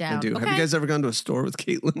 I do. Okay. Have you guys ever gone to a store with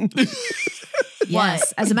Caitlin?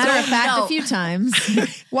 Yes. As a matter of fact, a few times.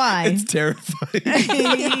 Why? It's terrifying.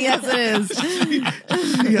 Yes, it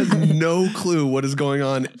is. She has no clue what is going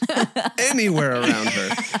on anywhere around her.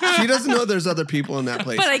 She doesn't know there's other people in that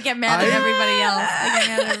place. But I get mad at everybody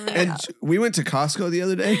else. And we went to Costco the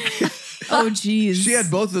other day. Oh, geez. She had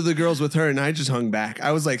both of the girls with her, and I just hung back.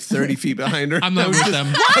 I was like 30 feet behind her. I'm not with them.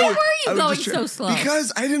 Why were you going so slow?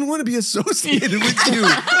 Because I didn't want to be associated with you.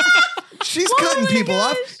 She's cutting people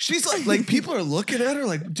off. She's like people are looking at her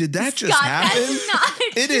like, did that just happen? That's not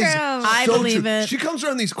It true. is. I so believe true. it. She comes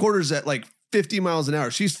around these corners at like 50 miles an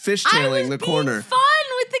hour. She's fishtailing the corner. Fun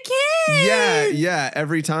with the kids. Yeah.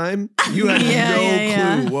 Every time you had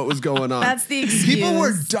no clue what was going on. That's the excuse. People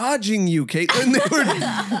were dodging you, Caitlin.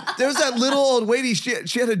 There was that little old lady. She had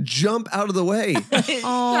to jump out of the way.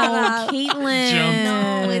 Oh, Caitlin.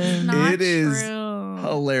 No, it's not It is true.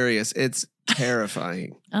 hilarious. It's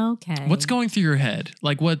terrifying. Okay. What's going through your head?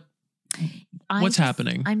 Like what's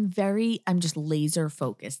happening? I'm just laser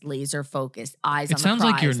focused. Eyes on the prize. It sounds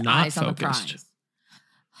like you're not focused.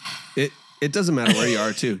 It doesn't matter where you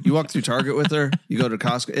are, too. You walk through Target with her, you go to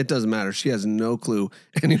Costco, it doesn't matter. She has no clue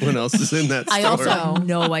anyone else is in that store. I also have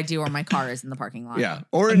no idea where my car is in the parking lot. Yeah.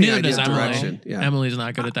 Or any Neither idea does of Emily. direction. Yeah. Emily's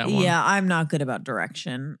not good at that one. Yeah, I'm not good about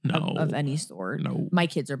direction No. of any sort. No. My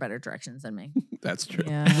kids are better directions than me. That's true.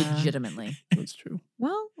 Yeah. Legitimately. That's true.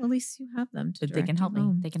 Well, at least you have them to But they can help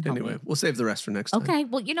me. They can help Anyway, me. we'll save the rest for next time. Okay.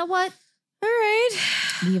 Well, you know what? All right.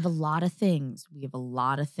 We have a lot of things. A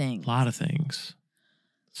lot of things.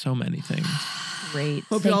 So many things. Great.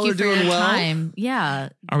 Hope Thank y'all you are for your doing well. time. Yeah.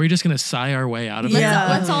 Are we just going to sigh our way out of it?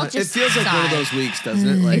 Let's all It just feels like one of sigh. those weeks, doesn't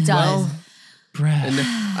it? Like, It does. Breath.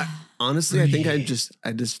 And honestly, I think I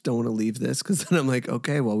just don't want to leave this because then I'm like,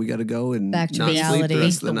 okay, well, we got to go and Back to not sleep reality. the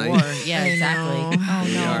rest of the The night. war. Yeah, I exactly. know. Oh Here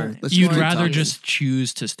we no. are. Let's You'd just keep rather talking. just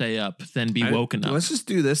choose to stay up than be woken up. Let's just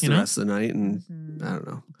do this You the know? rest of the night, and Mhm. I don't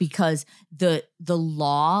know. Because the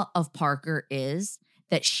law of Parker is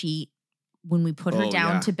that when we put her Oh,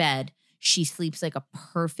 down yeah. to bed, she sleeps like a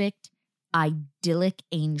perfect, idyllic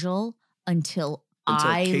angel until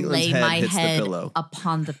I Caitlin's lay head my hits the head pillow.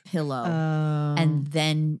 upon the pillow, and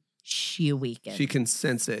then she awakens. She can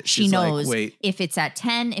sense it. She She's knows like, wait, if it's at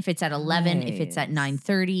 10, if it's at 11, if it's at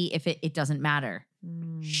 9:30, if it doesn't matter.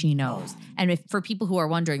 She knows. And if for people who are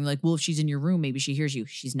wondering, like, well, if she's in your room, maybe she hears you.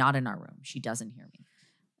 She's not in our room. She doesn't hear me.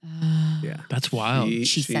 yeah. That's wild.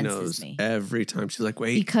 She senses knows me. every time. She's like,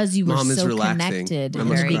 wait, because you were Mom is so relaxing. connected I in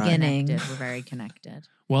must the cry. beginning. We're very connected.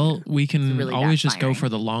 Well, we can really always just go backfiring. for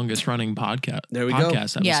the longest running podcast. There we go.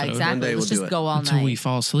 podcast episode. Yeah, One exactly. day Let's we'll do just it. go all Until night. we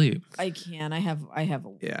fall asleep. I can. I have.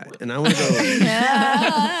 yeah. And I want to go.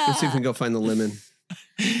 Let's see if we can go find the lemon.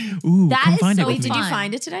 Ooh, That come is find so it with Wait, me. did you fun.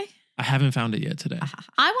 find it today? I haven't found it yet today.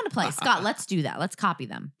 I want to play. Scott, let's do that. Let's copy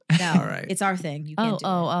them. No. All right. It's our thing. You can't do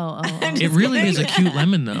it. It really is a cute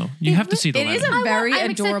lemon, though. You have to see the It lemon. is a very I'm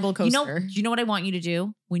excited. adorable coaster. You know what I want you to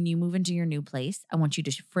do? When you move into your new place, I want you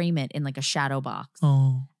to frame it in like a shadow box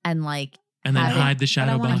Oh, and like and then hide the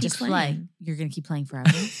shadow box. Just play. You're gonna keep playing forever.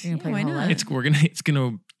 You're gonna play why your whole not? life. It's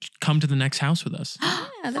gonna come to the next house with us. Yeah,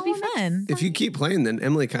 that'd be fun. If you keep playing, then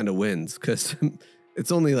Emily kind of wins because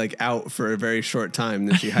it's only like out for a very short time,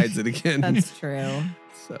 then she hides it again. That's true.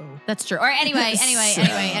 So That's true. All right. Anyway.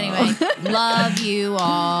 Love you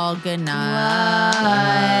all. Good night.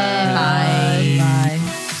 Bye.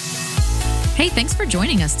 Hey, thanks for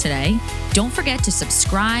joining us today. Don't forget to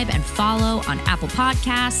subscribe and follow on Apple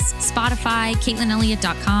Podcasts, Spotify,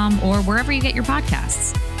 CaitlinElliott.com, or wherever you get your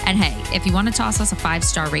podcasts. And hey, if you want to toss us a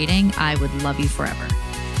 5-star rating, I would love you forever.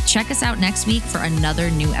 Check us out next week for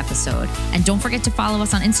another new episode. And don't forget to follow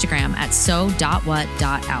us on Instagram at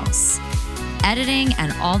so.what.else. Editing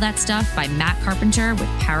and all that stuff by Matt Carpenter with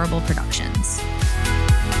Parable Productions.